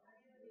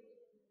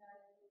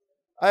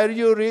 Are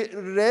you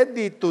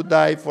ready to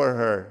die for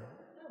her?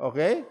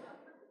 Okay?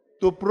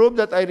 To prove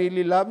that I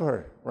really love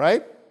her,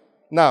 right?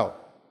 Now,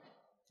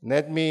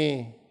 let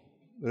me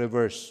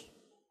reverse.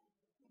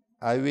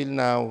 I will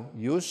now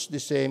use the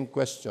same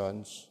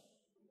questions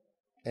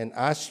and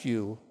ask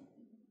you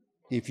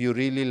if you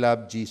really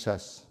love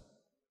Jesus.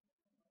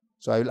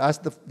 So I will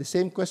ask the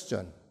same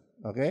question,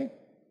 okay?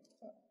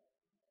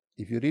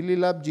 If you really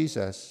love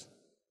Jesus,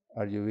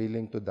 Are you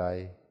willing to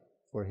die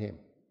for Him?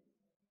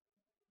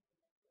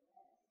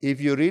 If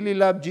you really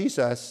love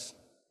Jesus,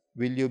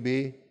 will you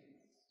be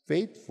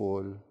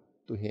faithful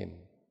to Him?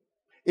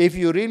 If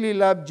you really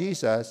love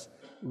Jesus,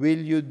 will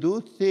you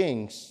do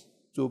things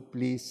to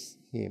please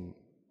Him?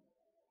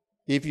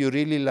 If you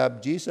really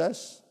love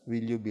Jesus,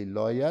 will you be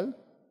loyal?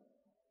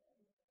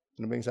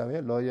 Ano ba yung sabi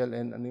niya? Loyal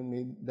and,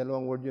 may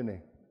dalawang word yun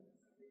eh.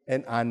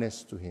 And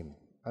honest to Him.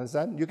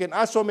 Understand? You can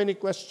ask so many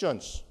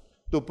questions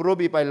to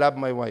prove if I love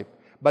my wife.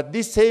 But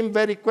these same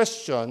very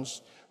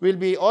questions will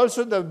be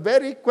also the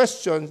very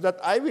questions that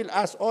I will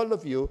ask all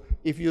of you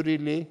if you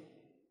really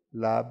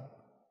love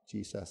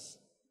Jesus.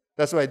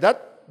 That's why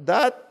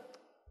that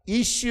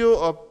issue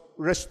of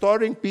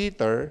restoring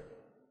Peter,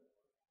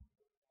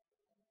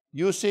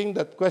 using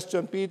that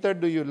question, Peter,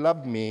 do you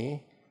love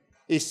me,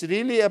 is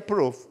really a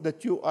proof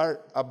that you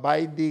are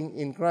abiding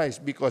in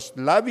Christ. Because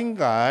loving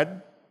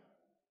God,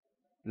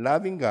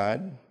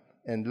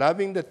 and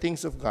loving the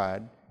things of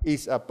God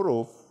is a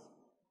proof,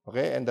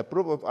 okay? And the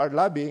proof of our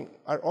loving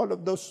are all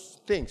of those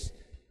things.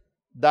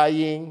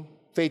 Dying,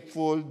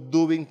 faithful,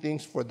 doing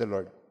things for the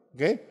Lord,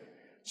 okay?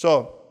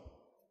 So,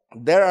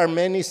 there are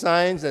many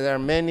signs, and there are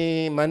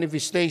many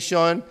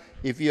manifestations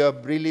if you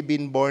have really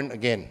been born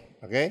again,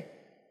 okay?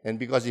 And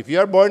because if you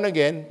are born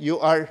again, you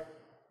are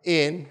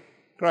in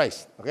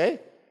Christ,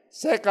 okay?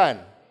 Second,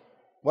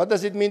 what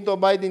does it mean to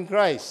abide in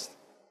Christ?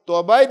 To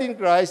abide in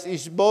Christ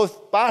is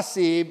both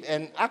passive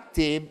and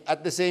active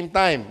at the same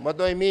time. What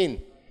do I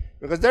mean?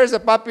 Because there's a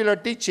popular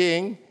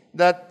teaching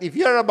that if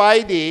you're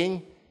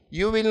abiding,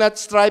 you will not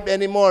strive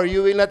anymore.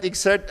 You will not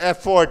exert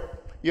effort.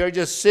 You're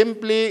just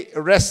simply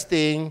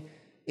resting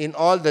in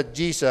all that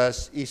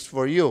Jesus is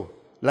for you.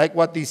 Like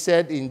what He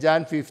said in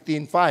John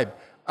 15:5.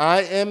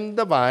 I am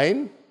the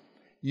vine,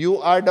 you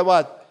are the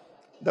what?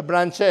 The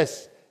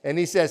branches. And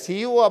He says,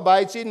 He who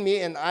abides in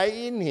me and I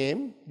in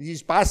Him, this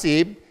is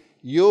passive,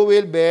 you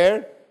will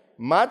bear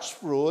much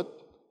fruit,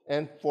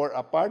 and for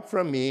apart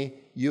from me,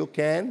 you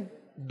can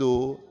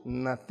do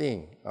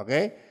nothing.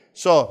 Okay?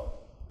 So,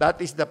 that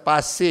is the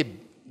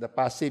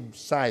passive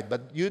side.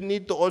 But you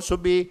need to also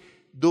be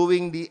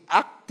doing the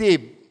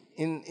active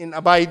in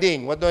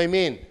abiding. What do I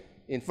mean?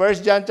 In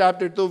 1 John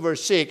chapter 2,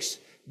 verse 6,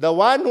 the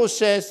one who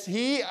says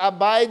he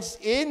abides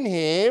in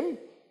Him,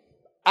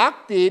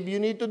 active, you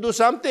need to do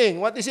something.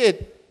 What is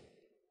it?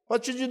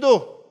 What should you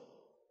do?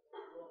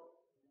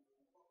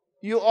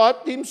 You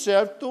ought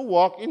himself to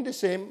walk in the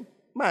same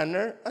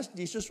manner as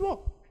Jesus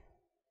walked.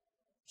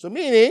 So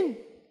meaning,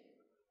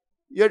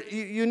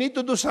 you need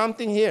to do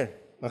something here.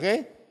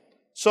 Okay?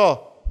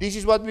 So, this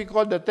is what we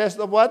call the test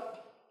of what?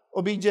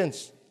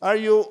 Obedience. Are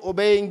you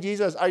obeying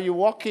Jesus? Are you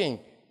walking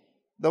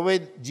the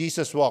way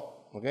Jesus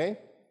walked? Okay?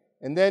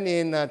 And then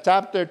in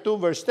chapter 2,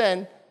 verse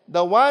 10,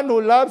 the one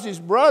who loves his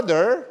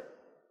brother,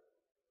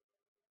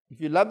 if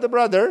you love the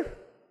brother,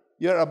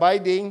 you're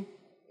abiding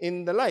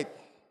in the light.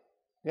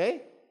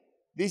 Okay?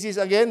 This is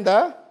again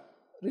the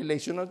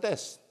relational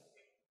test.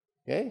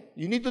 Okay?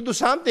 You need to do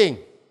something.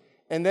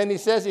 And then He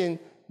says in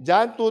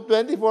John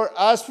 2:24,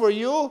 as for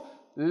you,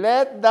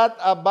 let that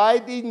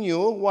abide in you,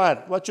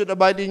 what? What should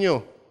abide in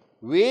you?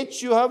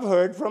 Which you have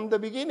heard from the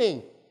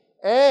beginning.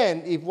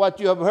 And if what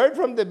you have heard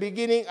from the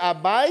beginning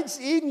abides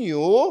in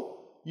you,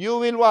 you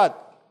will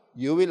what?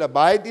 You will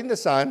abide in the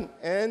Son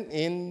and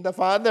in the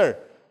Father.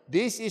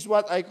 This is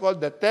what I call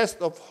the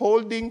test of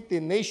holding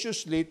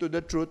tenaciously to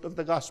the truth of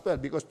the gospel.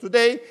 Because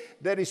today,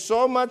 there is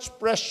so much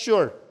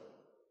pressure,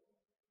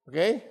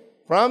 okay,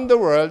 from the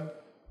world.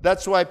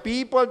 That's why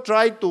people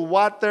try to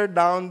water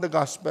down the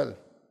gospel.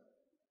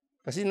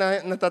 Kasi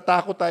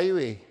natatakot tayo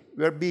eh.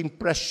 We're being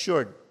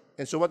pressured.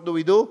 And so what do?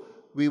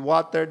 We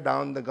water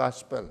down the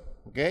gospel.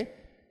 Okay?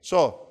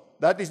 So,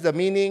 that is the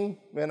meaning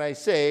when I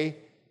say,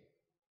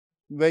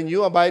 when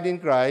you abide in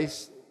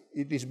Christ,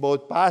 it is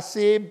both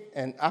passive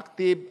and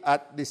active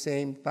at the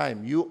same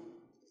time. You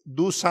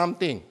do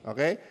something,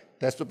 okay?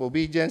 Test of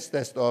obedience,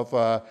 test of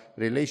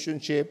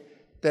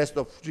relationship, test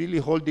of really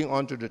holding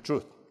on to the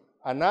truth.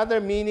 Another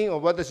meaning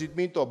of what does it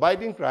mean to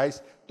abide in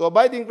Christ? To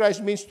abide in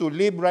Christ means to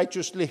live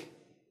righteously.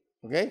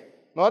 Okay?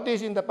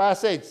 Notice in the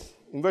passage,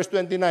 in verse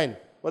 29,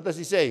 what does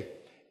He say?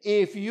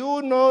 If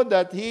you know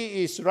that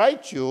He is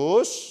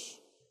righteous,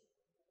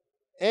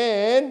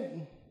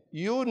 and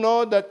you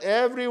know that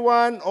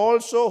everyone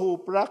also who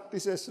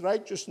practices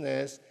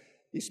righteousness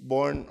is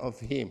born of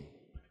Him.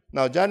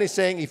 Now, John is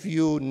saying, if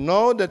you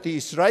know that He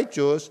is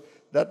righteous,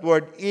 that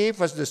word if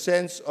has the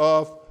sense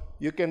of,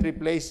 you can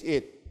replace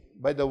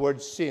it by the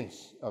word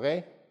since.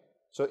 Okay?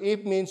 So,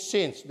 if means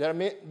since.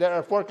 There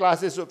are 4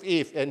 classes of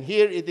if, and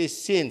here it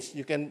is since.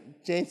 You can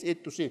change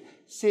it to since.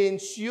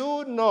 Since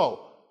you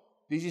know,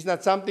 this is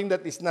not something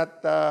that is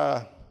not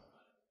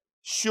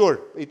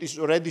sure. It is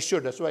already sure.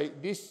 That's why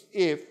this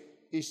if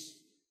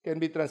can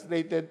be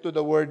translated to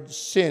the word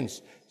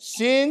since.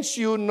 Since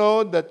you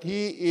know that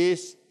He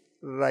is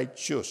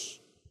righteous.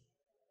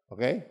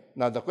 Okay?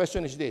 Now, the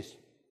question is this.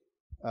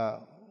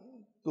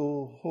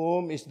 To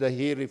whom is the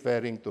He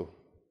referring to?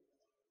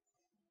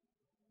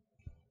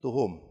 To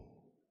whom?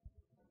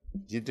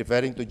 Is it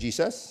referring to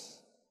Jesus?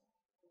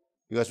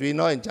 Because we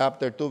know in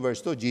chapter 2,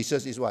 verse 2,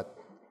 Jesus is what?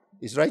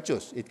 Is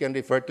righteous. It can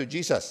refer to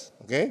Jesus.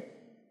 Okay?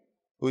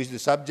 Who is the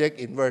subject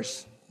in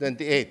verse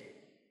 28.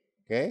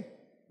 Okay?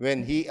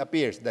 When he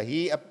appears. The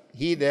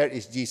he there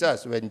is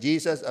Jesus. When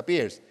Jesus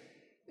appears.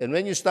 And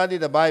when you study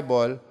the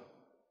Bible,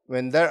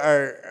 when there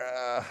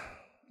are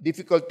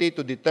difficulty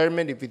to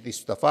determine if it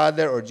is the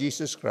Father or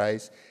Jesus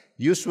Christ,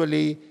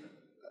 usually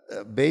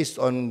based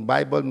on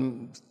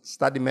Bible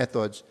study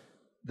methods,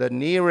 the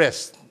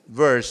nearest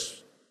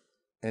verse,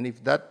 and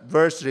if that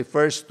verse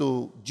refers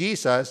to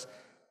Jesus,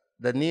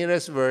 the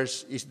nearest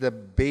verse is the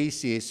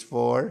basis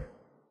for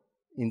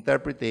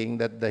interpreting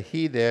that the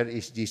he there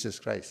is Jesus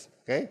Christ.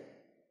 Okay?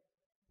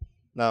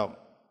 Now,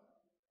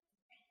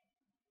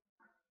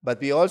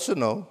 but we also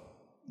know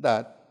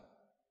that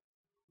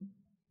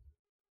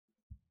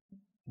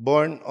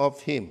born of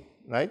him,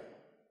 right?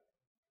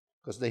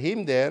 Because the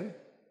him there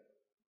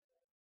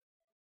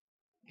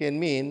can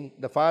mean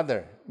the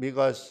Father.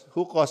 Because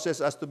who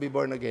causes us to be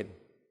born again?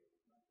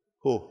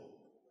 Who?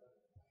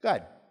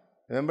 God.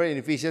 Remember in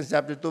Ephesians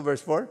chapter 2,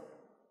 verse 4?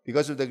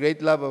 Because of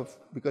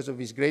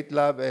his great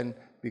love and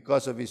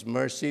because of his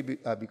mercy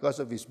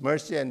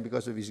and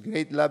because of his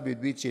great love with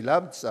which he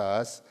loves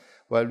us,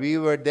 while we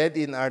were dead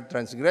in our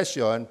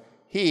transgression,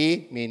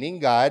 he, meaning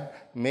God,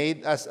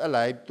 made us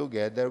alive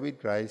together with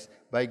Christ.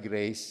 By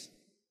grace,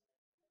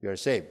 we are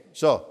saved.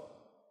 So,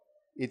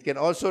 it can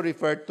also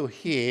refer to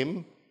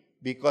him,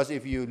 because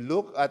if you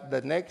look at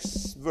the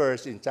next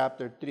verse in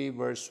chapter 3,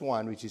 verse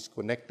 1, which is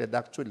connected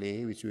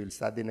actually, which we will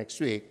study next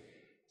week,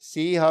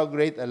 see how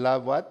great a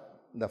love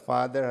what the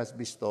Father has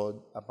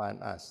bestowed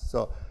upon us.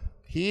 So,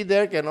 he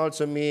there can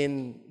also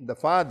mean the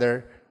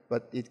Father,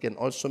 but it can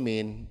also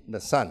mean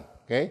the Son.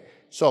 Okay?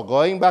 So,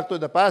 going back to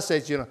the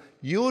passage,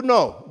 you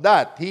know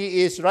that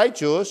he is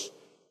righteous,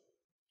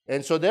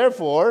 and so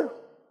therefore,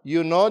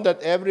 you know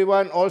that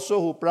everyone also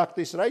who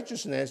practices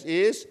righteousness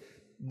is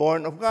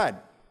born of God.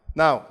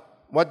 Now,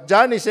 what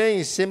John is saying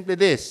is simply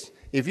this.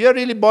 If you're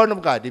really born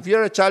of God, if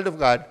you're a child of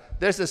God,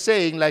 there's a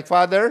saying like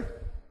Father,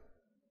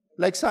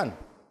 like Son.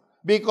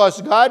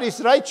 Because God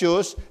is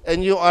righteous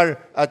and you are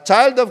a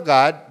child of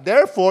God,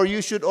 therefore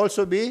you should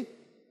also be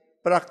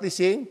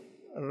practicing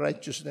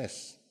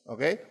righteousness.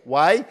 Okay?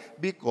 Why?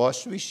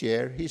 Because we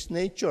share his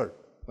nature.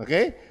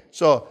 Okay?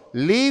 So,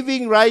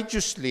 living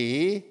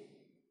righteously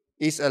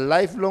is a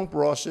lifelong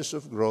process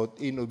of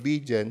growth in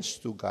obedience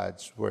to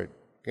God's word.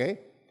 Okay?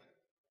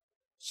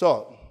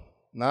 So,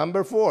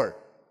 number 4,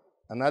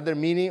 another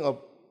meaning of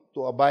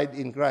to abide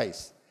in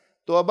Christ.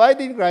 To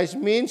abide in Christ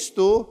means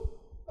to,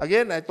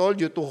 again, I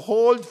told you, to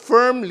hold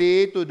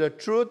firmly to the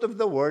truth of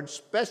the word,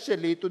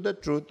 especially to the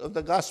truth of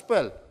the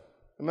gospel.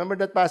 Remember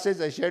that passage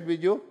I shared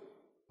with you?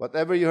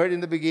 Whatever you heard in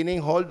the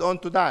beginning, hold on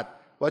to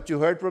that. What you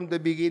heard from the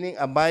beginning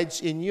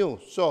abides in you.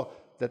 So,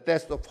 the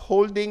test of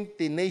holding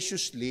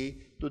tenaciously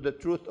to the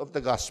truth of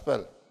the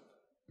gospel.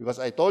 Because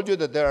I told you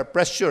that there are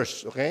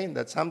pressures, okay,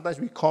 that sometimes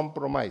we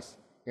compromise.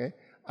 Okay?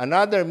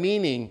 Another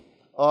meaning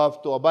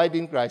of to abide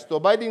in Christ. To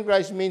abide in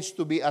Christ means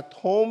to be at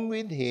home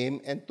with him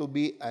and to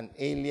be an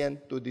alien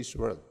to this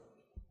world.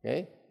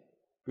 Okay?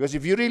 Because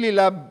if you really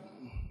love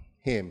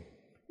him,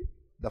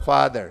 the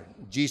Father,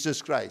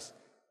 Jesus Christ,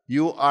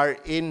 you are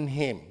in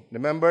him.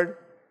 Remember,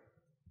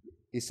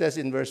 it says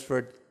in verse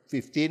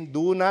 15,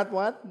 do not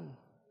what?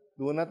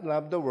 Do not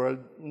love the world,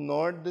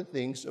 nor the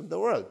things of the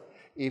world.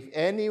 If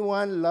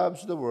anyone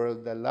loves the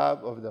world, the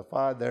love of the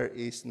Father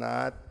is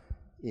not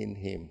in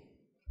him.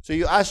 So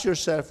you ask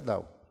yourself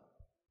now,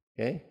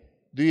 okay,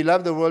 do you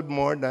love the world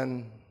more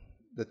than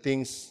the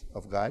things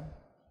of God?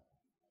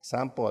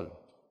 Example,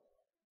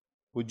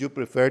 would you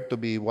prefer to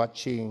be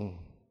watching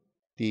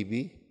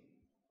TV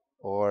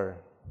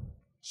or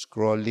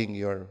scrolling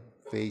your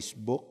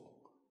Facebook,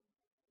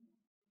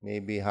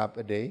 maybe half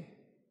a day,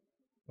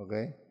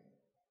 okay,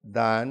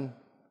 than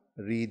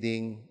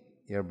reading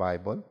your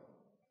Bible?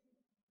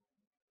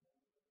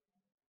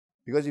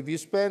 Because if you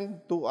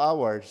spend 2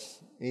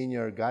 hours in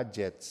your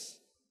gadgets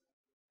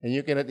and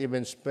you cannot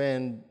even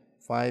spend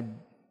 5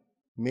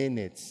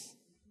 minutes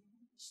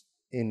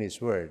in His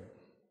Word,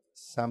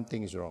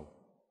 something is wrong.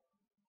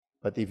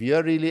 But if you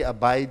are really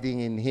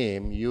abiding in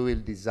Him, you will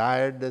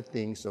desire the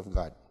things of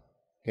God.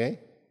 Okay?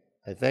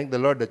 I thank the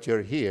Lord that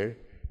you're here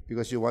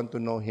because you want to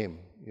know Him.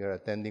 You're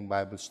attending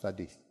Bible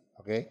studies.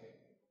 Okay?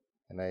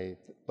 And I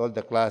told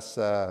the class,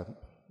 I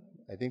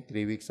think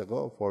 3 weeks ago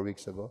or 4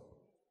 weeks ago,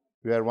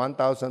 we are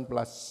 1,000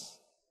 plus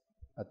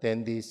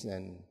attendees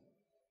and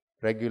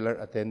regular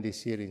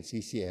attendees here in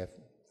CCF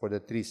for the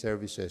 3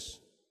 services.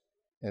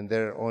 And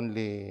there are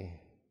only,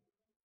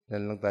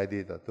 ilan lang tayo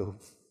dito? 2,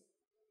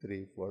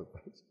 3, 4,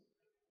 5.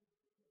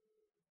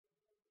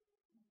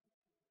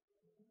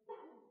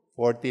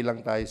 40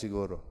 lang tayo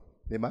siguro.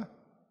 Di ba?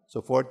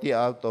 So 40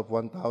 out of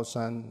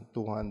 1,200.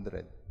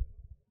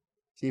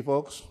 See,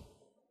 folks?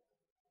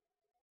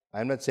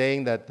 I'm not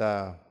saying that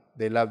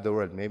they love the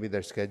world. Maybe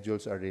their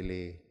schedules are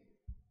really...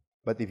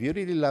 But if you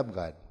really love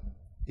God,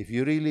 if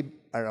you really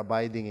are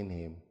abiding in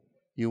Him,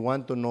 you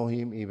want to know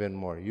Him even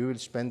more. You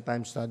will spend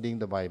time studying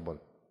the Bible.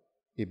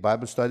 If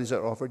Bible studies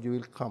are offered, you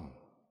will come.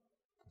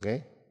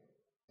 Okay?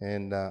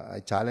 And I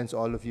challenge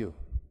all of you.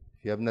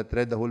 If you have not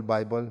read the whole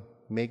Bible,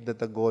 make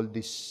that a goal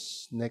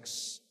this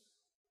next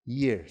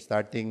year,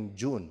 starting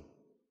June.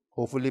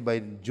 Hopefully by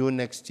June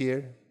next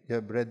year, you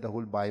have read the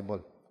whole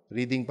Bible.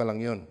 Reading pa lang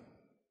yun.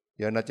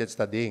 You're not yet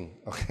studying.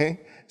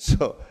 Okay?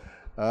 So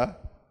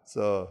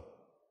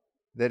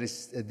there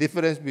is a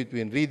difference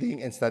between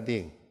reading and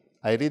studying.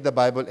 I read the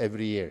Bible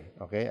every year.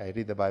 Okay? I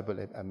read the Bible.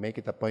 I make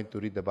it a point to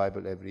read the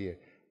Bible every year.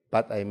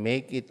 But I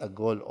make it a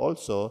goal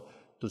also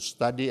to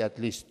study at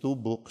least 2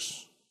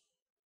 books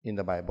in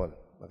the Bible.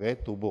 Okay?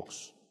 2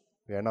 books.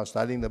 We are now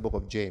studying the book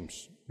of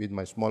James with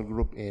my small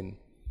group in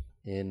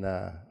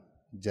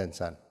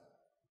Jensen.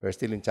 We're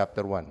still in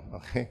chapter 1.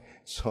 Okay?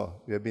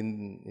 So, we have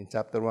been in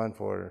chapter 1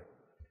 for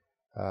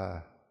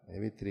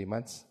maybe 3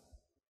 months.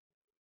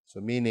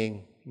 So,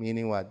 meaning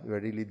what? We're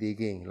really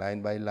digging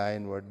line by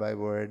line, word by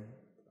word.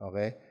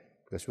 Okay?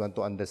 Because we want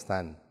to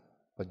understand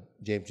what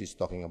James is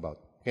talking about.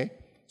 Okay?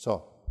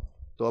 So,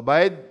 to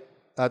abide,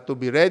 to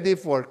be ready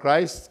for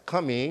Christ's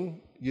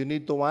coming, you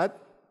need to what?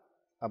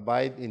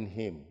 Abide in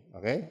Him.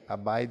 Okay?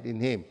 Abide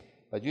in Him.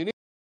 But you need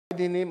to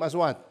abide in Him as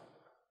what?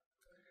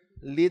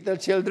 Little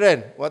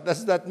children. What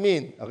does that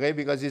mean? Okay?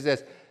 Because He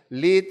says,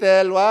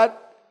 little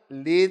what?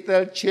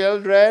 Little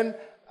children,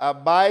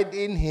 abide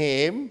in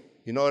Him.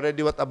 You know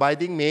already what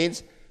abiding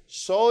means.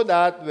 So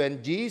that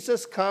when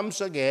Jesus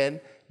comes again,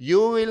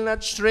 you will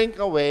not shrink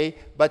away,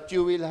 but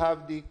you will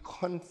have the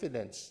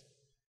confidence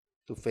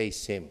to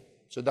face Him.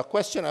 So the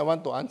question I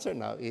want to answer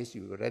now is,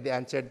 you already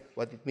answered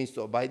what it means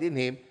to abide in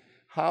Him.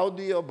 How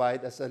do you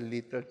abide as a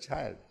little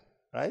child?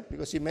 Right?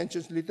 Because He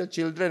mentions little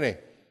children.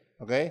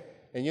 Okay?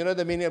 And you know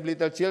the meaning of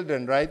little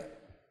children, right?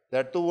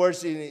 There are 2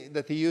 words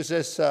that He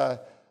uses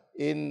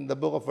in the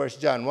book of 1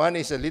 John. One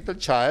is a little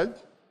child,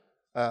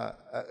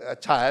 a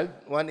child.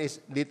 One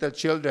is little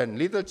children.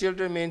 Little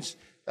children means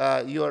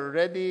you are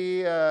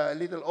already a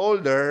little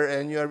older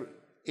and you are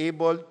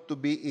able to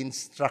be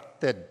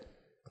instructed,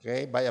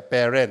 okay, by a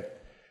parent.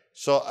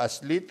 So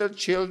as little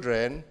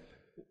children,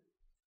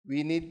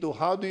 we need to,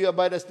 how do you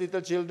abide as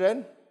little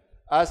children?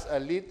 As a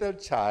little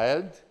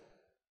child,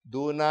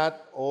 do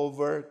not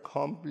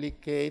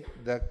overcomplicate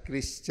the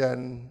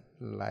Christian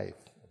life.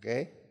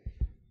 Okay?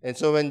 And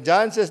so when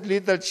John says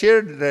little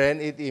children,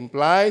 it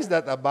implies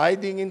that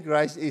abiding in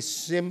Christ is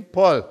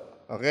simple.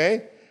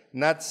 Okay?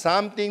 Not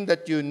something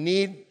that you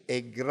need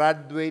a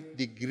graduate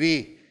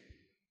degree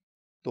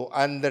to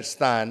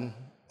understand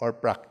or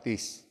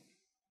practice.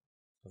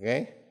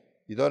 Okay?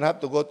 You don't have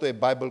to go to a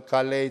Bible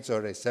college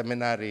or a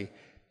seminary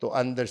to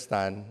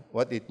understand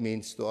what it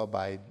means to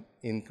abide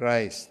in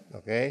Christ.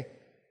 Okay?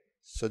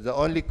 So the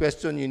only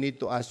question you need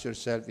to ask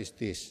yourself is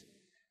this: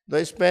 do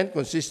I spend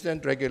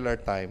consistent, regular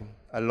time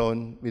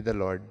alone with the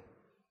Lord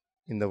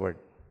in the Word?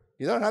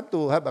 You don't have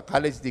to have a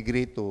college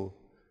degree to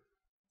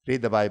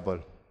read the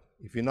Bible.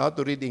 If you know how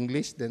to read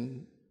English,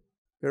 then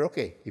you're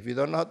okay. If you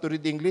don't know how to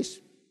read English,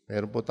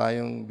 meron po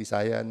tayong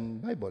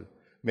Visayan Bible.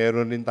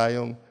 Meron rin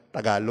tayong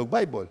Tagalog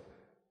Bible.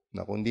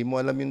 Na kung di mo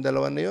alam yung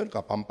dalawa na yun,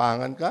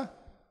 Kapampangan ka,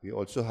 we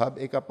also have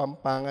a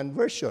Kapampangan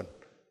version.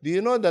 Do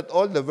you know that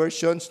all the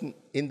versions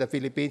in the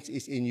Philippines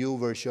is in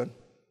YouVersion?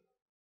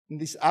 In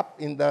this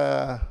app in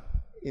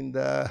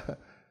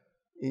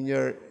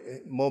your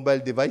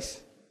mobile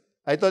device?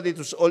 I thought it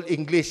was all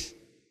English.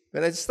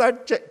 When I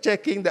start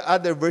checking the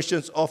other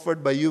versions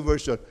offered by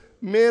YouVersion,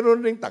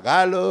 meron ring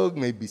Tagalog,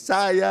 may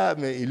Bisaya,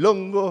 may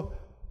Ilonggo.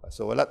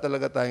 So wala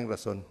talaga tayong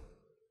rason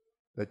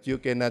that you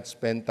cannot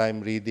spend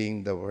time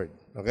reading the Word.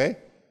 Okay?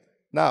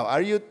 Now,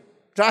 are you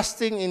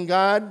trusting in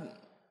God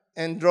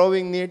and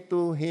drawing near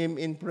to Him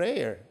in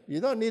prayer? You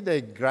don't need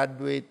a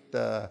graduate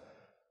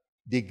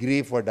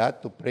degree for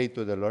that, to pray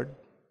to the Lord.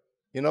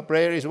 You know,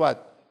 prayer is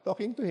what?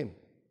 Talking to Him.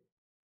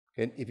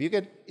 And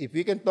if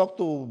we can talk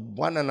to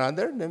one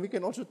another, then we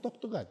can also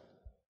talk to God.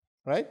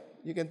 Right?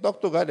 You can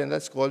talk to God, and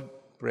that's called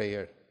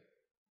prayer.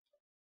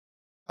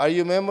 Are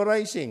you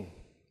memorizing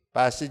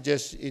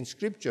passages in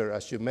Scripture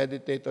as you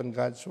meditate on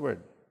God's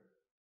Word?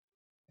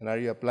 And are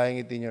you applying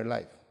it in your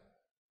life?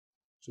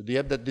 So do you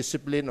have the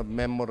discipline of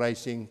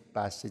memorizing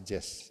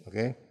passages?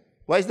 Okay?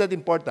 Why is that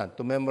important,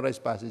 to memorize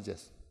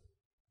passages?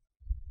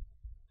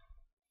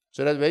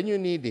 So that when you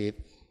need it,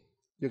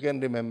 you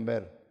can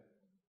remember.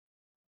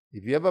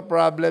 If you have a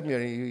problem, you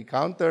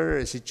encounter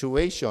a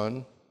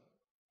situation,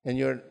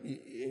 and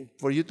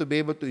for you to be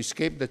able to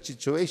escape that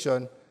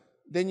situation,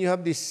 then you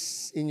have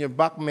this in your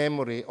back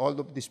memory, all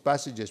of these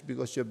passages,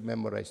 because you have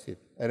memorized it.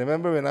 I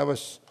remember when I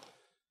was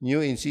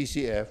new in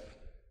CCF,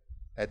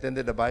 I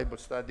attended a Bible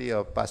study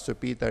of Pastor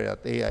Peter at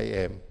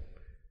AIM.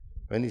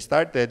 When he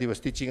started, he was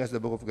teaching us the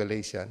book of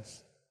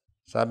Galatians.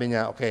 Sabi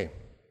niya, okay,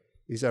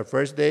 this is our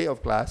first day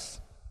of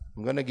class.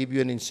 I'm going to give you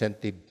an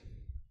incentive.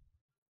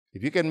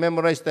 If you can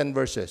memorize 10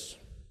 verses,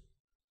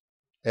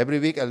 every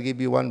week I'll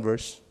give you 1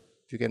 verse.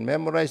 If you can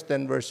memorize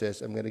 10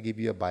 verses, I'm going to give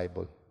you a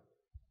Bible.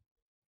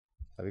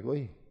 Sabi ko,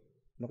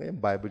 ano kaya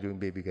Bible yung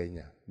bibigay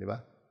niya? Di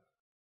ba?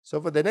 So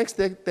for the next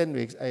 10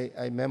 weeks,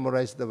 I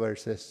memorized the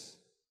verses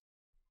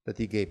that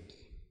he gave.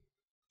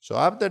 So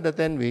after the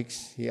 10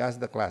 weeks, he asked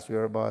the class, we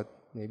were about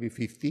maybe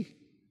 50.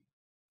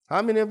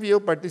 How many of you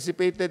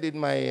participated in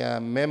my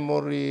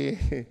memory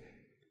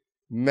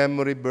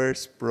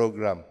verse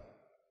program?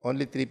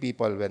 Only 3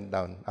 people went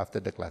down after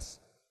the class.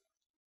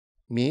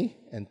 Me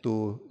and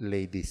 2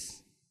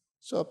 ladies.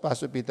 So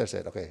Pastor Peter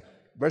said, okay,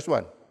 verse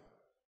 1.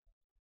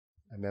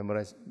 I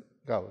memorized.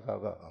 Go.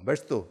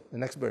 Verse 2, the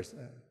next verse.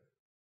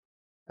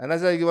 And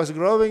as I was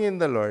growing in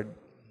the Lord,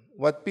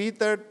 what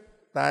Peter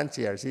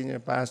Tanchi, our senior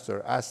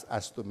pastor, asked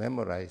us to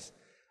memorize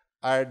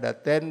are the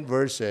 10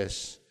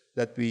 verses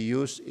that we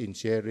use in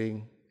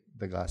sharing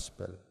the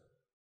gospel.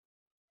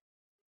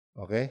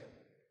 Okay?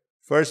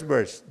 First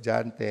verse,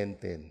 John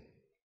 10:10.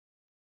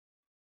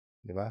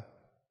 Diba?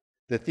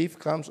 The thief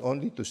comes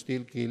only to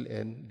steal, kill,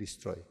 and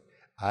destroy.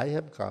 I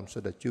have come so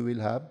that you will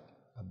have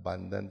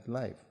abundant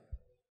life.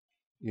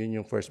 Yun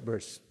yung first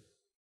verse.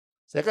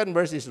 Second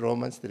verse is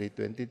Romans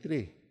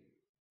 3:23.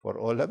 For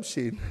all have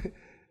sinned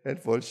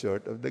and fall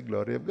short of the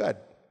glory of God.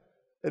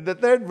 And the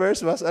third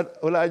verse was,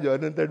 hulaan nyo,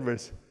 anong third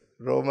verse?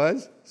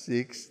 Romans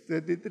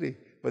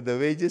 6:23. But the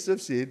wages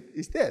of sin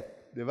is death.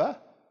 Di ba?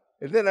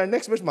 And then our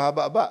next verse,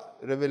 mahaba-aba.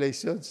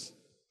 Revelations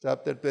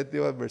chapter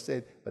 21, verse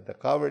 8. But the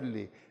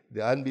cowardly,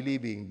 the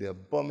unbelieving, the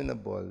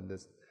abominable, the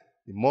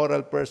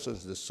immoral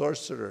persons, the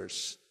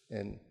sorcerers,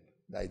 and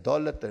the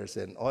idolaters,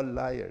 and all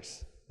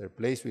liars, their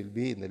place will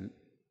be in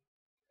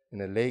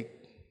a lake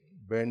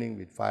burning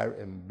with fire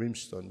and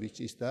brimstone, which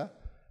is the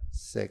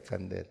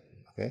second death.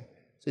 Okay?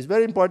 So it's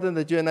very important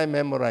that you and I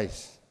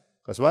memorize.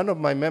 Because one of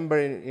my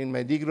members in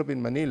my D group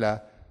in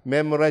Manila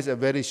memorized a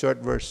very short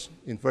verse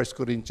in 1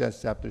 Corinthians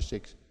chapter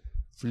 6.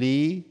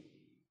 Flee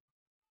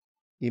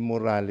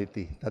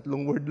immorality.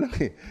 Tatlong word lang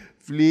eh.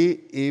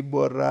 Flee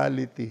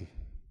immorality.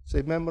 So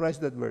he memorized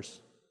that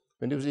verse.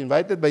 When he was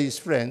invited by his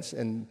friends,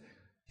 and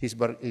his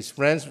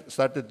friends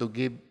started to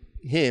give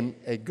him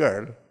a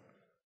girl,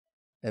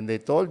 and they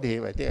told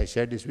him, I think I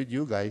shared this with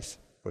you guys,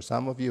 for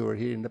some of you who were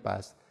here in the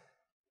past,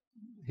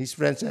 his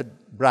friend said,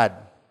 Brad,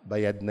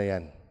 bayad na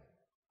yan.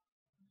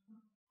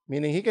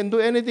 Meaning he can do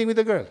anything with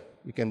the girl.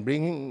 You can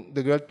bring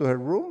the girl to her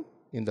room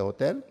in the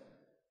hotel,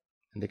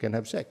 and they can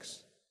have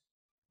sex.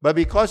 But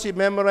because he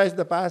memorized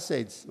the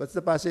passage, what's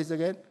the passage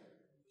again?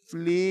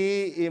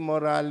 Flee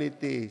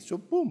immorality. So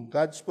boom,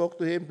 God spoke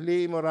to him,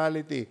 flee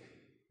immorality.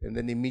 And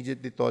then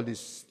immediately told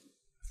his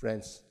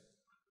friends,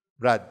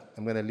 Brad,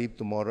 I'm going to leave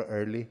tomorrow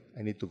early.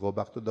 I need to go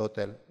back to the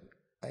hotel.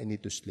 I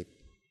need to sleep.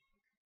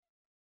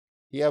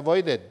 He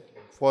avoided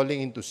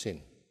falling into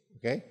sin.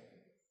 Okay?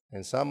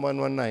 And Psalm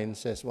 119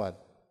 says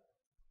what?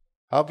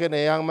 How can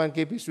a young man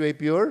keep his way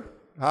pure?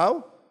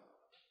 How?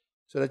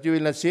 So that you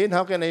will not sin.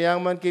 How can a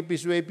young man keep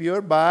his way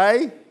pure?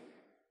 By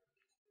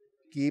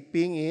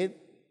keeping it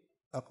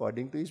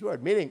according to his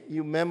word. Meaning,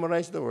 you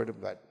memorize the word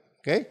of God.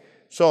 Okay?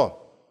 So,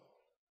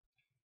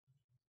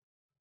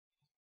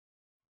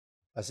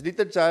 as a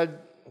little child,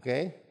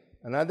 okay,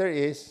 another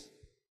is,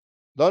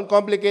 don't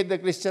complicate the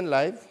Christian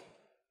life.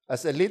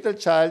 As a little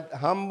child,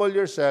 humble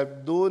yourself.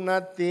 Do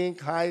not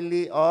think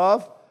highly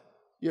of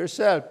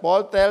yourself.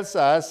 Paul tells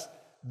us,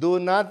 do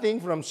nothing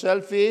from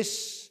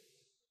selfish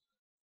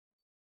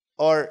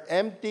or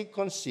empty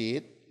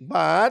conceit,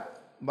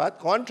 but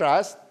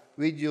contrast,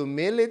 with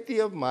humility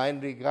of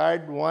mind,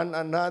 regard one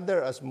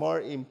another as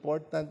more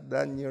important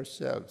than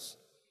yourselves.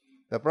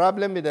 The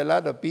problem with a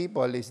lot of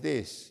people is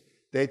this.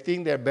 They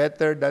think they're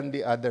better than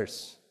the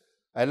others.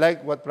 I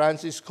like what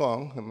Francis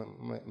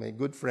Kong, my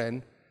good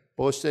friend,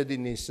 posted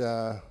in his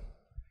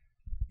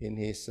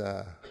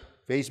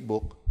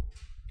Facebook.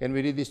 Can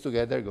we read this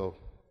together? Go.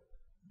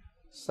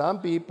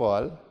 Some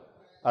people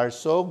are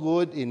so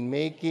good in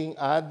making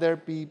other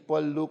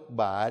people look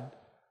bad,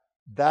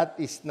 that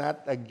is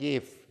not a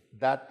gift.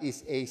 That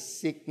is a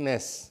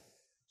sickness.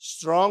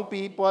 Strong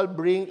people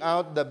bring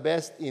out the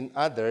best in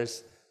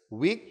others.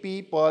 Weak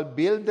people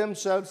build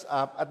themselves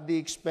up at the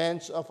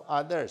expense of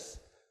others.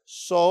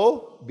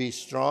 So, be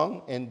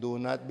strong and do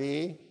not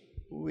be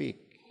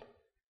weak.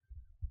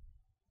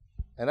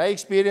 And I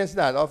experience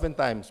that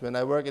oftentimes when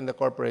I work in the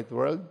corporate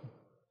world.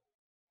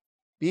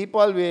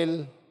 People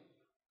will,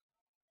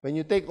 when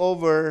you take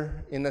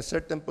over in a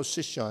certain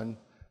position,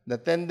 the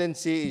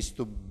tendency is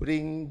to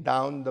bring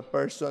down the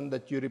person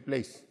that you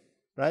replace.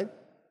 Right?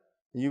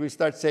 You will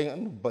start saying,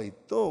 ano ba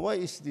ito? Why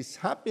is this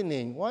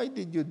happening? Why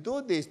did you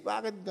do this?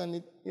 Bakit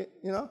ganito?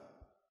 You know?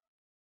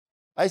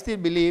 I still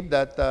believe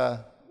that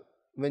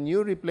when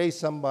you replace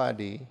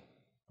somebody,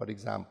 for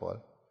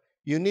example,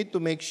 you need to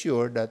make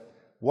sure that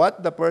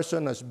what the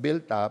person has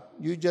built up,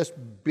 you just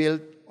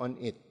build on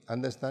it.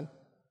 Understand?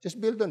 Just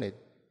build on it.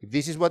 If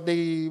this is what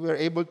they were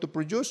able to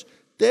produce,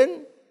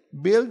 then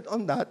build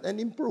on that and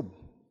improve.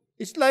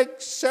 It's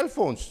like cell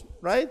phones,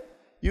 right?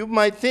 You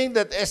might think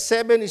that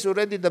S7 is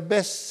already the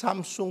best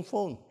Samsung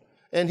phone.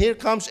 And here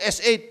comes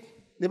S8.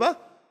 Di ba?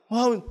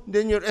 Wow,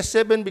 then your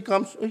S7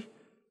 becomes,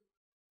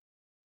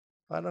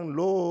 parang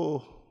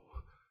low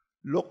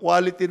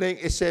quality na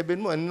yung S7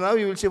 mo. And now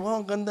you will say, wow,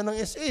 ang ganda ng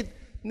S8.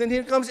 And then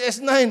here comes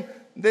S9.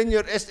 Then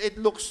your S8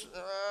 looks,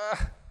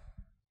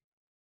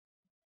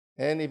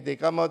 And if they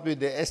come out with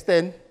the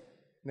S10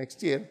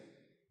 next year,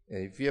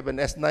 if you have an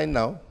S9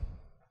 now,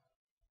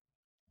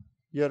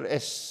 your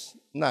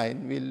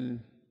S9 will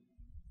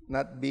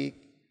not be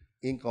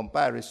in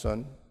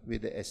comparison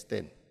with the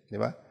S10. Di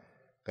ba?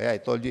 Kaya I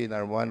told you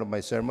in one of my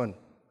sermon,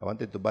 I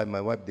wanted to buy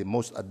my wife the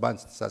most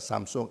advanced sa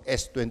Samsung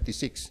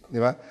S26. Di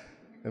ba?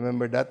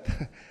 Remember that?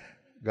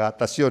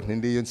 Gatas yun,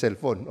 hindi yun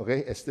cellphone.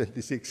 Okay?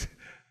 S26.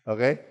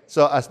 Okay?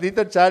 So, as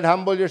little child,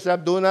 humble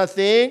yourself. Do not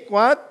think,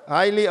 what?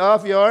 Highly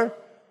of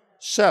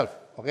yourself.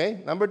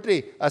 Okay? Number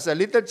 3, as a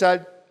little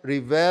child,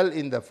 revel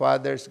in the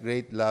Father's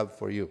great love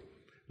for you.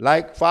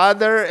 Like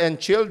father and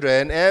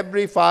children,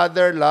 every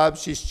father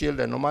loves his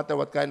children, no matter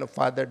what kind of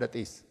father that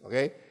is.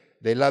 Okay?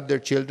 They love their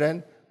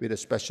children with a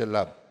special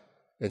love.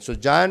 And so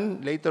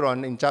John, later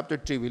on in chapter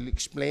 3, will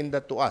explain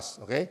that to us.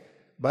 Okay?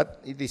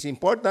 But it is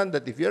important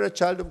that if you're a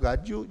child of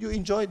God, you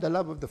enjoy the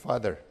love of the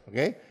Father.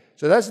 Okay?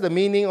 So that's the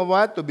meaning of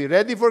what? To be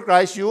ready for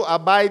Christ, you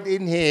abide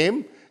in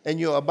Him, and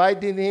you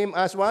abide in Him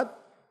as what?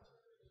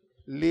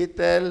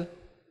 Little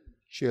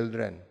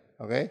children.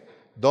 Okay?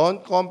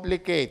 Don't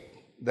complicate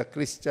the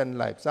Christian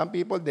life. Some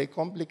people, they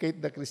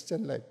complicate the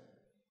Christian life.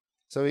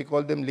 So we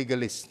call them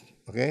legalists.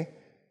 Okay?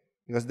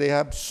 Because they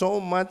have so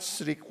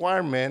much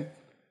requirement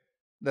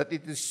that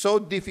it is so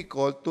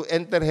difficult to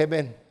enter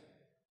heaven.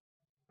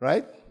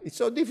 Right? It's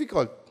so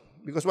difficult.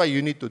 Because why?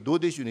 You need to do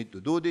this, you need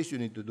to do this, you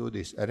need to do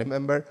this. I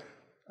remember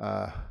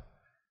a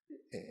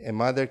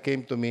mother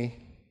came to me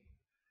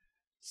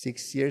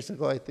 6 years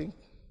ago, I think.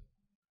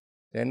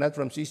 They're not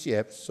from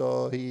CCF,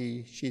 so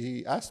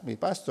she asked me,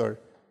 Pastor,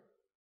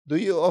 do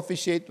you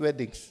officiate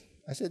weddings?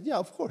 I said, yeah,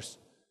 of course.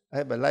 I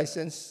have a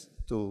license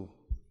to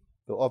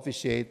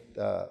officiate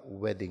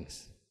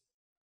weddings.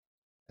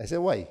 I said,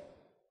 why? He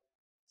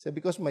said,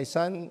 because my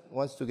son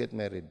wants to get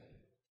married.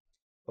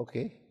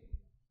 Okay.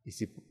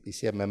 Is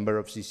he a member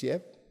of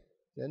CCF?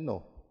 I said,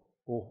 no.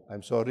 Oh,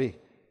 I'm sorry.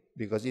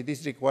 Because it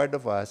is required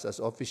of us as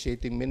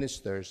officiating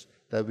ministers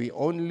that we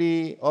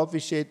only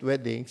officiate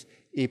weddings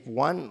if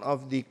one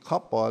of the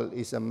couple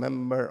is a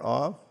member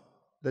of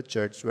the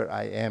church where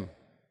I am.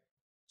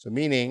 So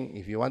meaning,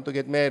 if you want to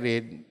get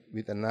married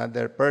with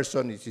another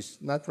person which is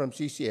not from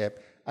CCF,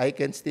 I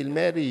can still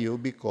marry you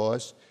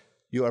because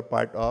you are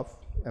part of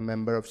a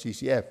member of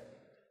CCF.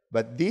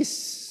 But this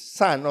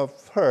son of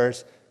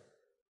hers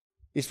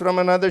is from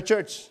another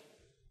church.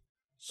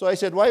 So I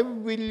said, why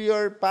will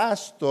your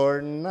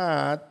pastor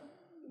not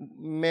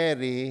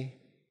marry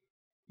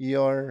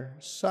your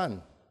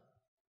son?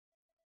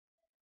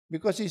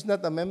 Because he's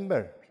not a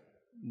member,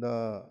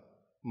 the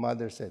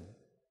mother said.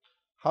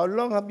 How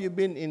long have you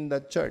been in the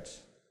church?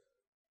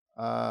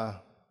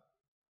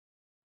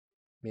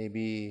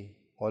 Maybe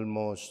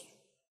almost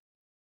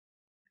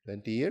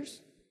 20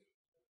 years.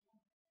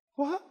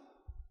 What?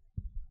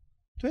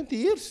 20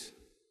 years?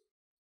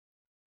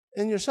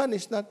 And your son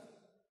is not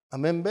a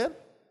member?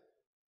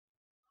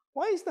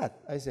 Why is that?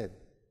 I said,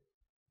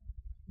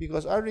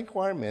 because our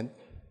requirement,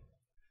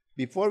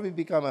 before we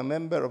become a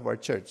member of our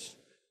church,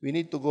 we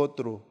need to go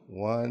through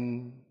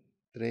 1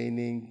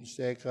 training,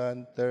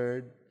 2nd,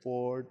 3rd,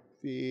 4th,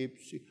 5th,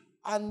 6th.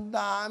 Ang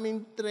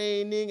daming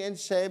training and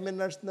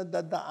seminars na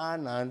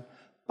dadaanan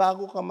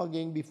bago ka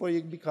maging before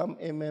you become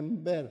a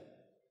member.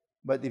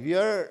 But if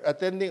you're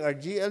attending our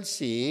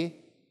GLC,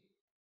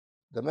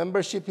 the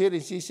membership here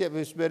in CCF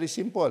is very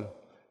simple.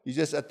 You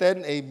just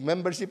attend a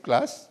membership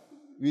class,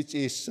 which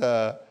is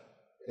a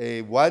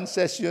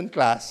one-session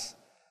class.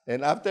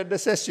 And after the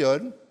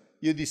session,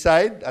 you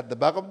decide at the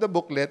back of the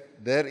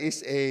booklet, there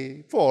is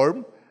a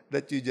form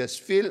that you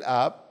just fill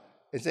up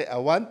and say, I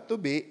want to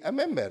be a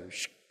member.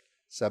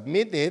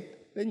 Submit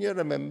it, then you're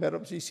a member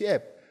of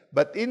CCF.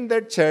 But in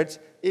their church,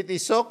 it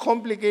is so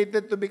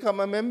complicated to become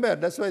a member.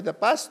 That's why the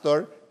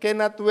pastor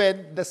cannot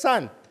wed the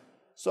son.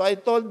 So I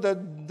told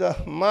the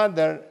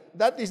mother,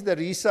 that is the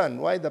reason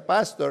why the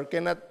pastor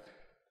cannot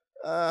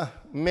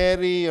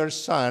marry your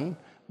son,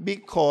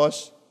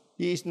 because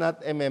he is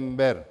not a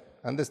member.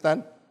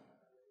 Understand?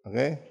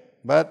 Okay?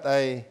 But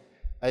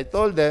I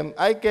told them,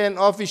 I can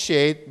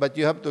officiate, but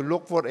you have to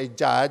look for a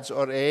judge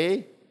or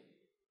a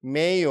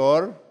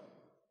mayor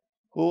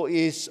who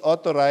is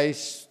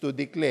authorized to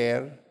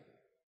declare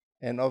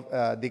and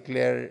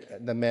declare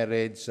the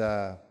marriage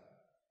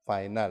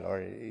final,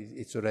 or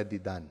it's already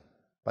done.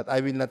 But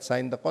I will not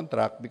sign the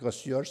contract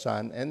because your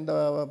son and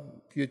the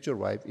future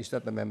wife is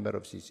not a member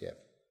of CCF.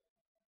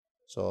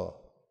 So,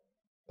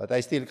 but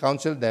I still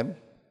counseled them.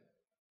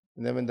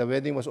 And then when the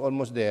wedding was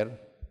almost there,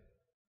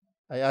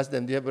 I asked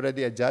them, do you have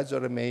already a judge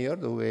or a mayor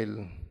who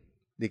will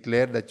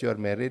declare that you are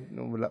married?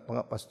 Wala pa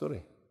nga, pastor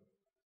eh.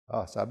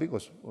 Sabi ko,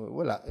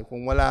 wala.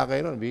 Kung wala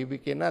kayo nun, we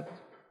cannot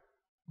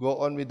go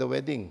on with the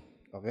wedding.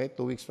 Okay,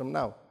 2 weeks from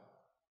now.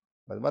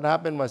 But what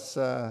happened was,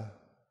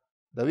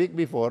 the week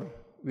before,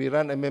 we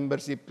ran a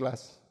membership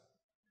class.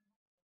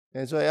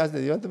 And so I asked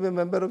them, you want to be a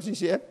member of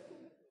CCF?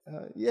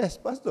 Yes,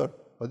 pastor.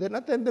 Well, then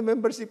attend the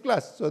membership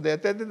class. So they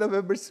attended the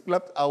membership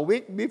class a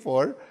week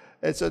before,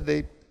 and so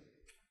they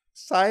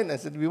signed. I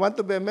said, we want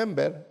to be a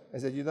member. I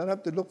said, you don't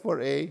have to look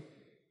for a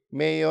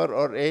mayor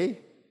or a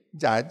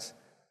judge.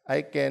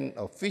 I can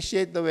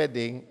officiate the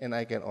wedding, and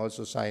I can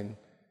also sign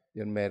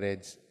your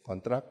marriage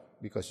contract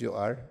because you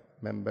are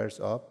members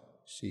of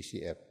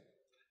CCF.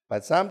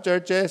 But some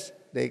churches,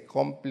 they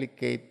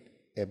complicate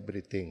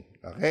everything.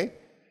 Okay?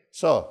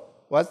 So,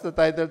 what's the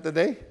title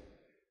today?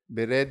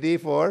 Be ready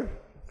for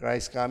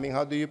Christ's coming.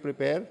 How do you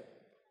prepare?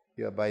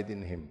 You abide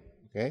in Him.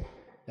 Okay?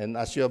 And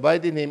as you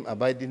abide in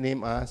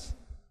Him as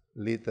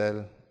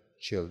little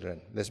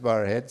children. Let's bow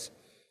our heads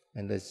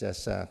and let's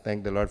just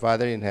thank the Lord.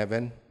 Father in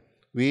heaven,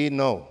 we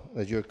know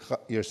that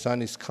your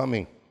Son is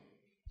coming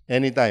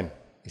anytime.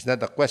 It's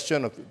not a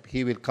question of if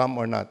He will come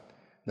or not.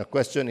 The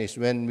question is,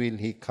 when will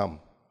He come?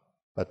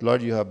 But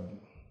Lord, you have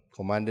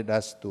commanded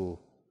us to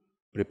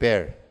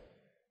prepare.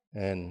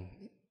 And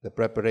the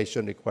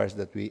preparation requires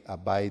that we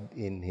abide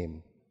in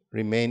Him,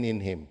 remain in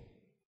Him.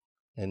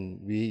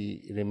 And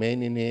we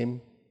remain in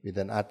Him with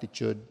an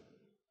attitude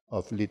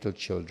of little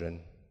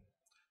children.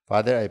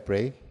 Father, I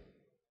pray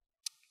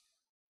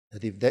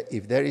that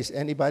if there is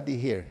anybody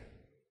here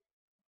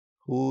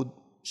who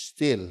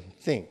still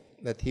think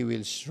that he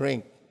will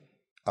shrink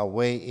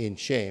away in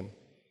shame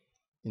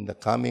in the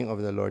coming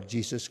of the Lord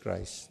Jesus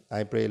Christ,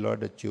 I pray, Lord,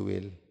 that you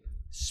will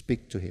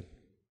speak to him.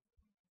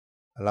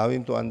 Allow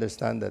him to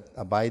understand that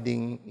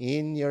abiding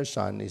in your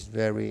Son is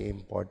very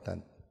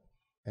important.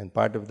 And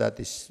part of that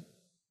is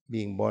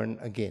being born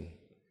again,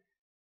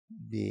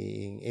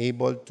 being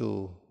able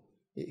to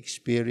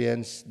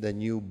experience the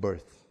new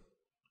birth.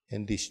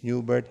 And this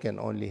new birth can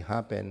only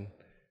happen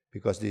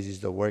because this is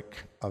the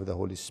work of the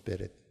Holy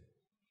Spirit.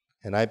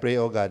 And I pray,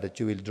 oh God, that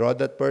you will draw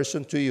that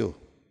person to you.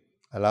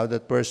 Allow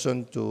that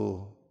person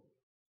to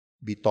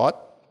be taught,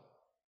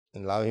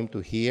 allow him to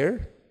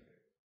hear,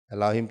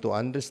 allow him to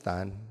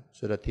understand,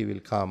 so that he will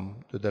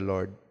come to the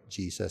Lord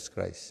Jesus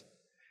Christ.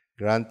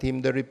 Grant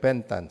him the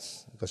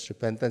repentance, because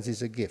repentance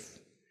is a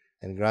gift,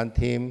 and grant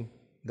him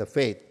the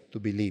faith to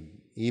believe.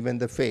 Even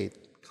the faith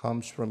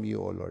comes from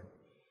you, O Lord.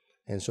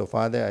 And so,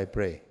 Father, I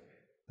pray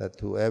that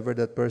whoever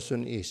that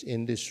person is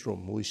in this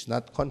room who is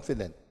not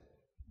confident,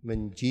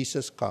 when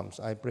Jesus comes,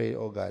 I pray,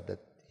 O God, that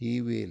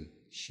she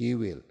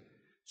will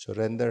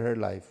surrender her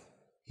life,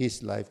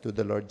 his life to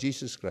the Lord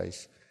Jesus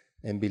Christ,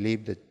 and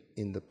believe that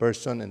in the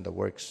person and the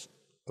works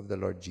of the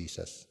Lord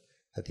Jesus,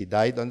 that he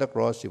died on the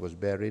cross, he was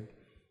buried,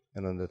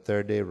 and on the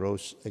third day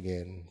rose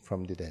again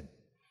from the dead.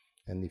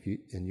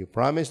 And you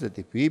promise that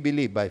if we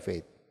believe by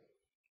faith,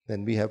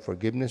 then we have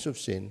forgiveness of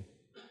sin,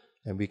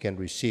 and we can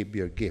receive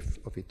your gift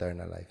of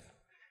eternal life.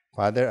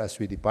 Father, as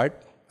we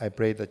depart, I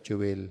pray that you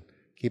will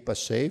keep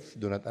us safe.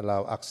 Do not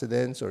allow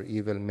accidents or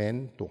evil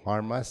men to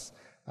harm us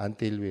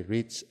until we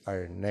reach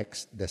our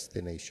next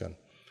destination.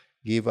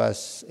 Give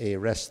us a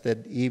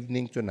rested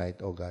evening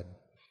tonight, O God.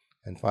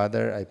 And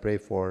Father, I pray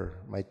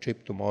for my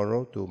trip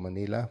tomorrow to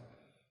Manila.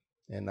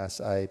 And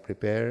as I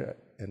prepare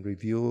and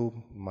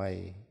review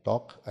my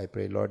talk, I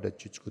pray, Lord,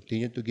 that you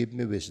continue to give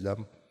me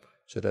wisdom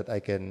so that I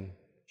can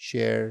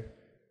share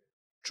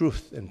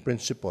truth and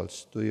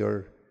principles to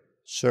your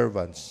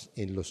servants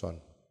in Luzon.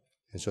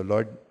 And so,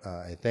 Lord,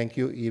 I thank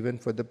you even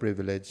for the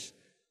privilege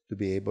to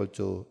be able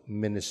to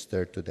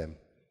minister to them.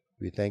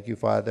 We thank you,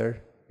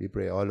 Father. We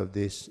pray all of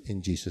this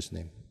in Jesus'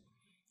 name.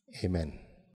 Amen.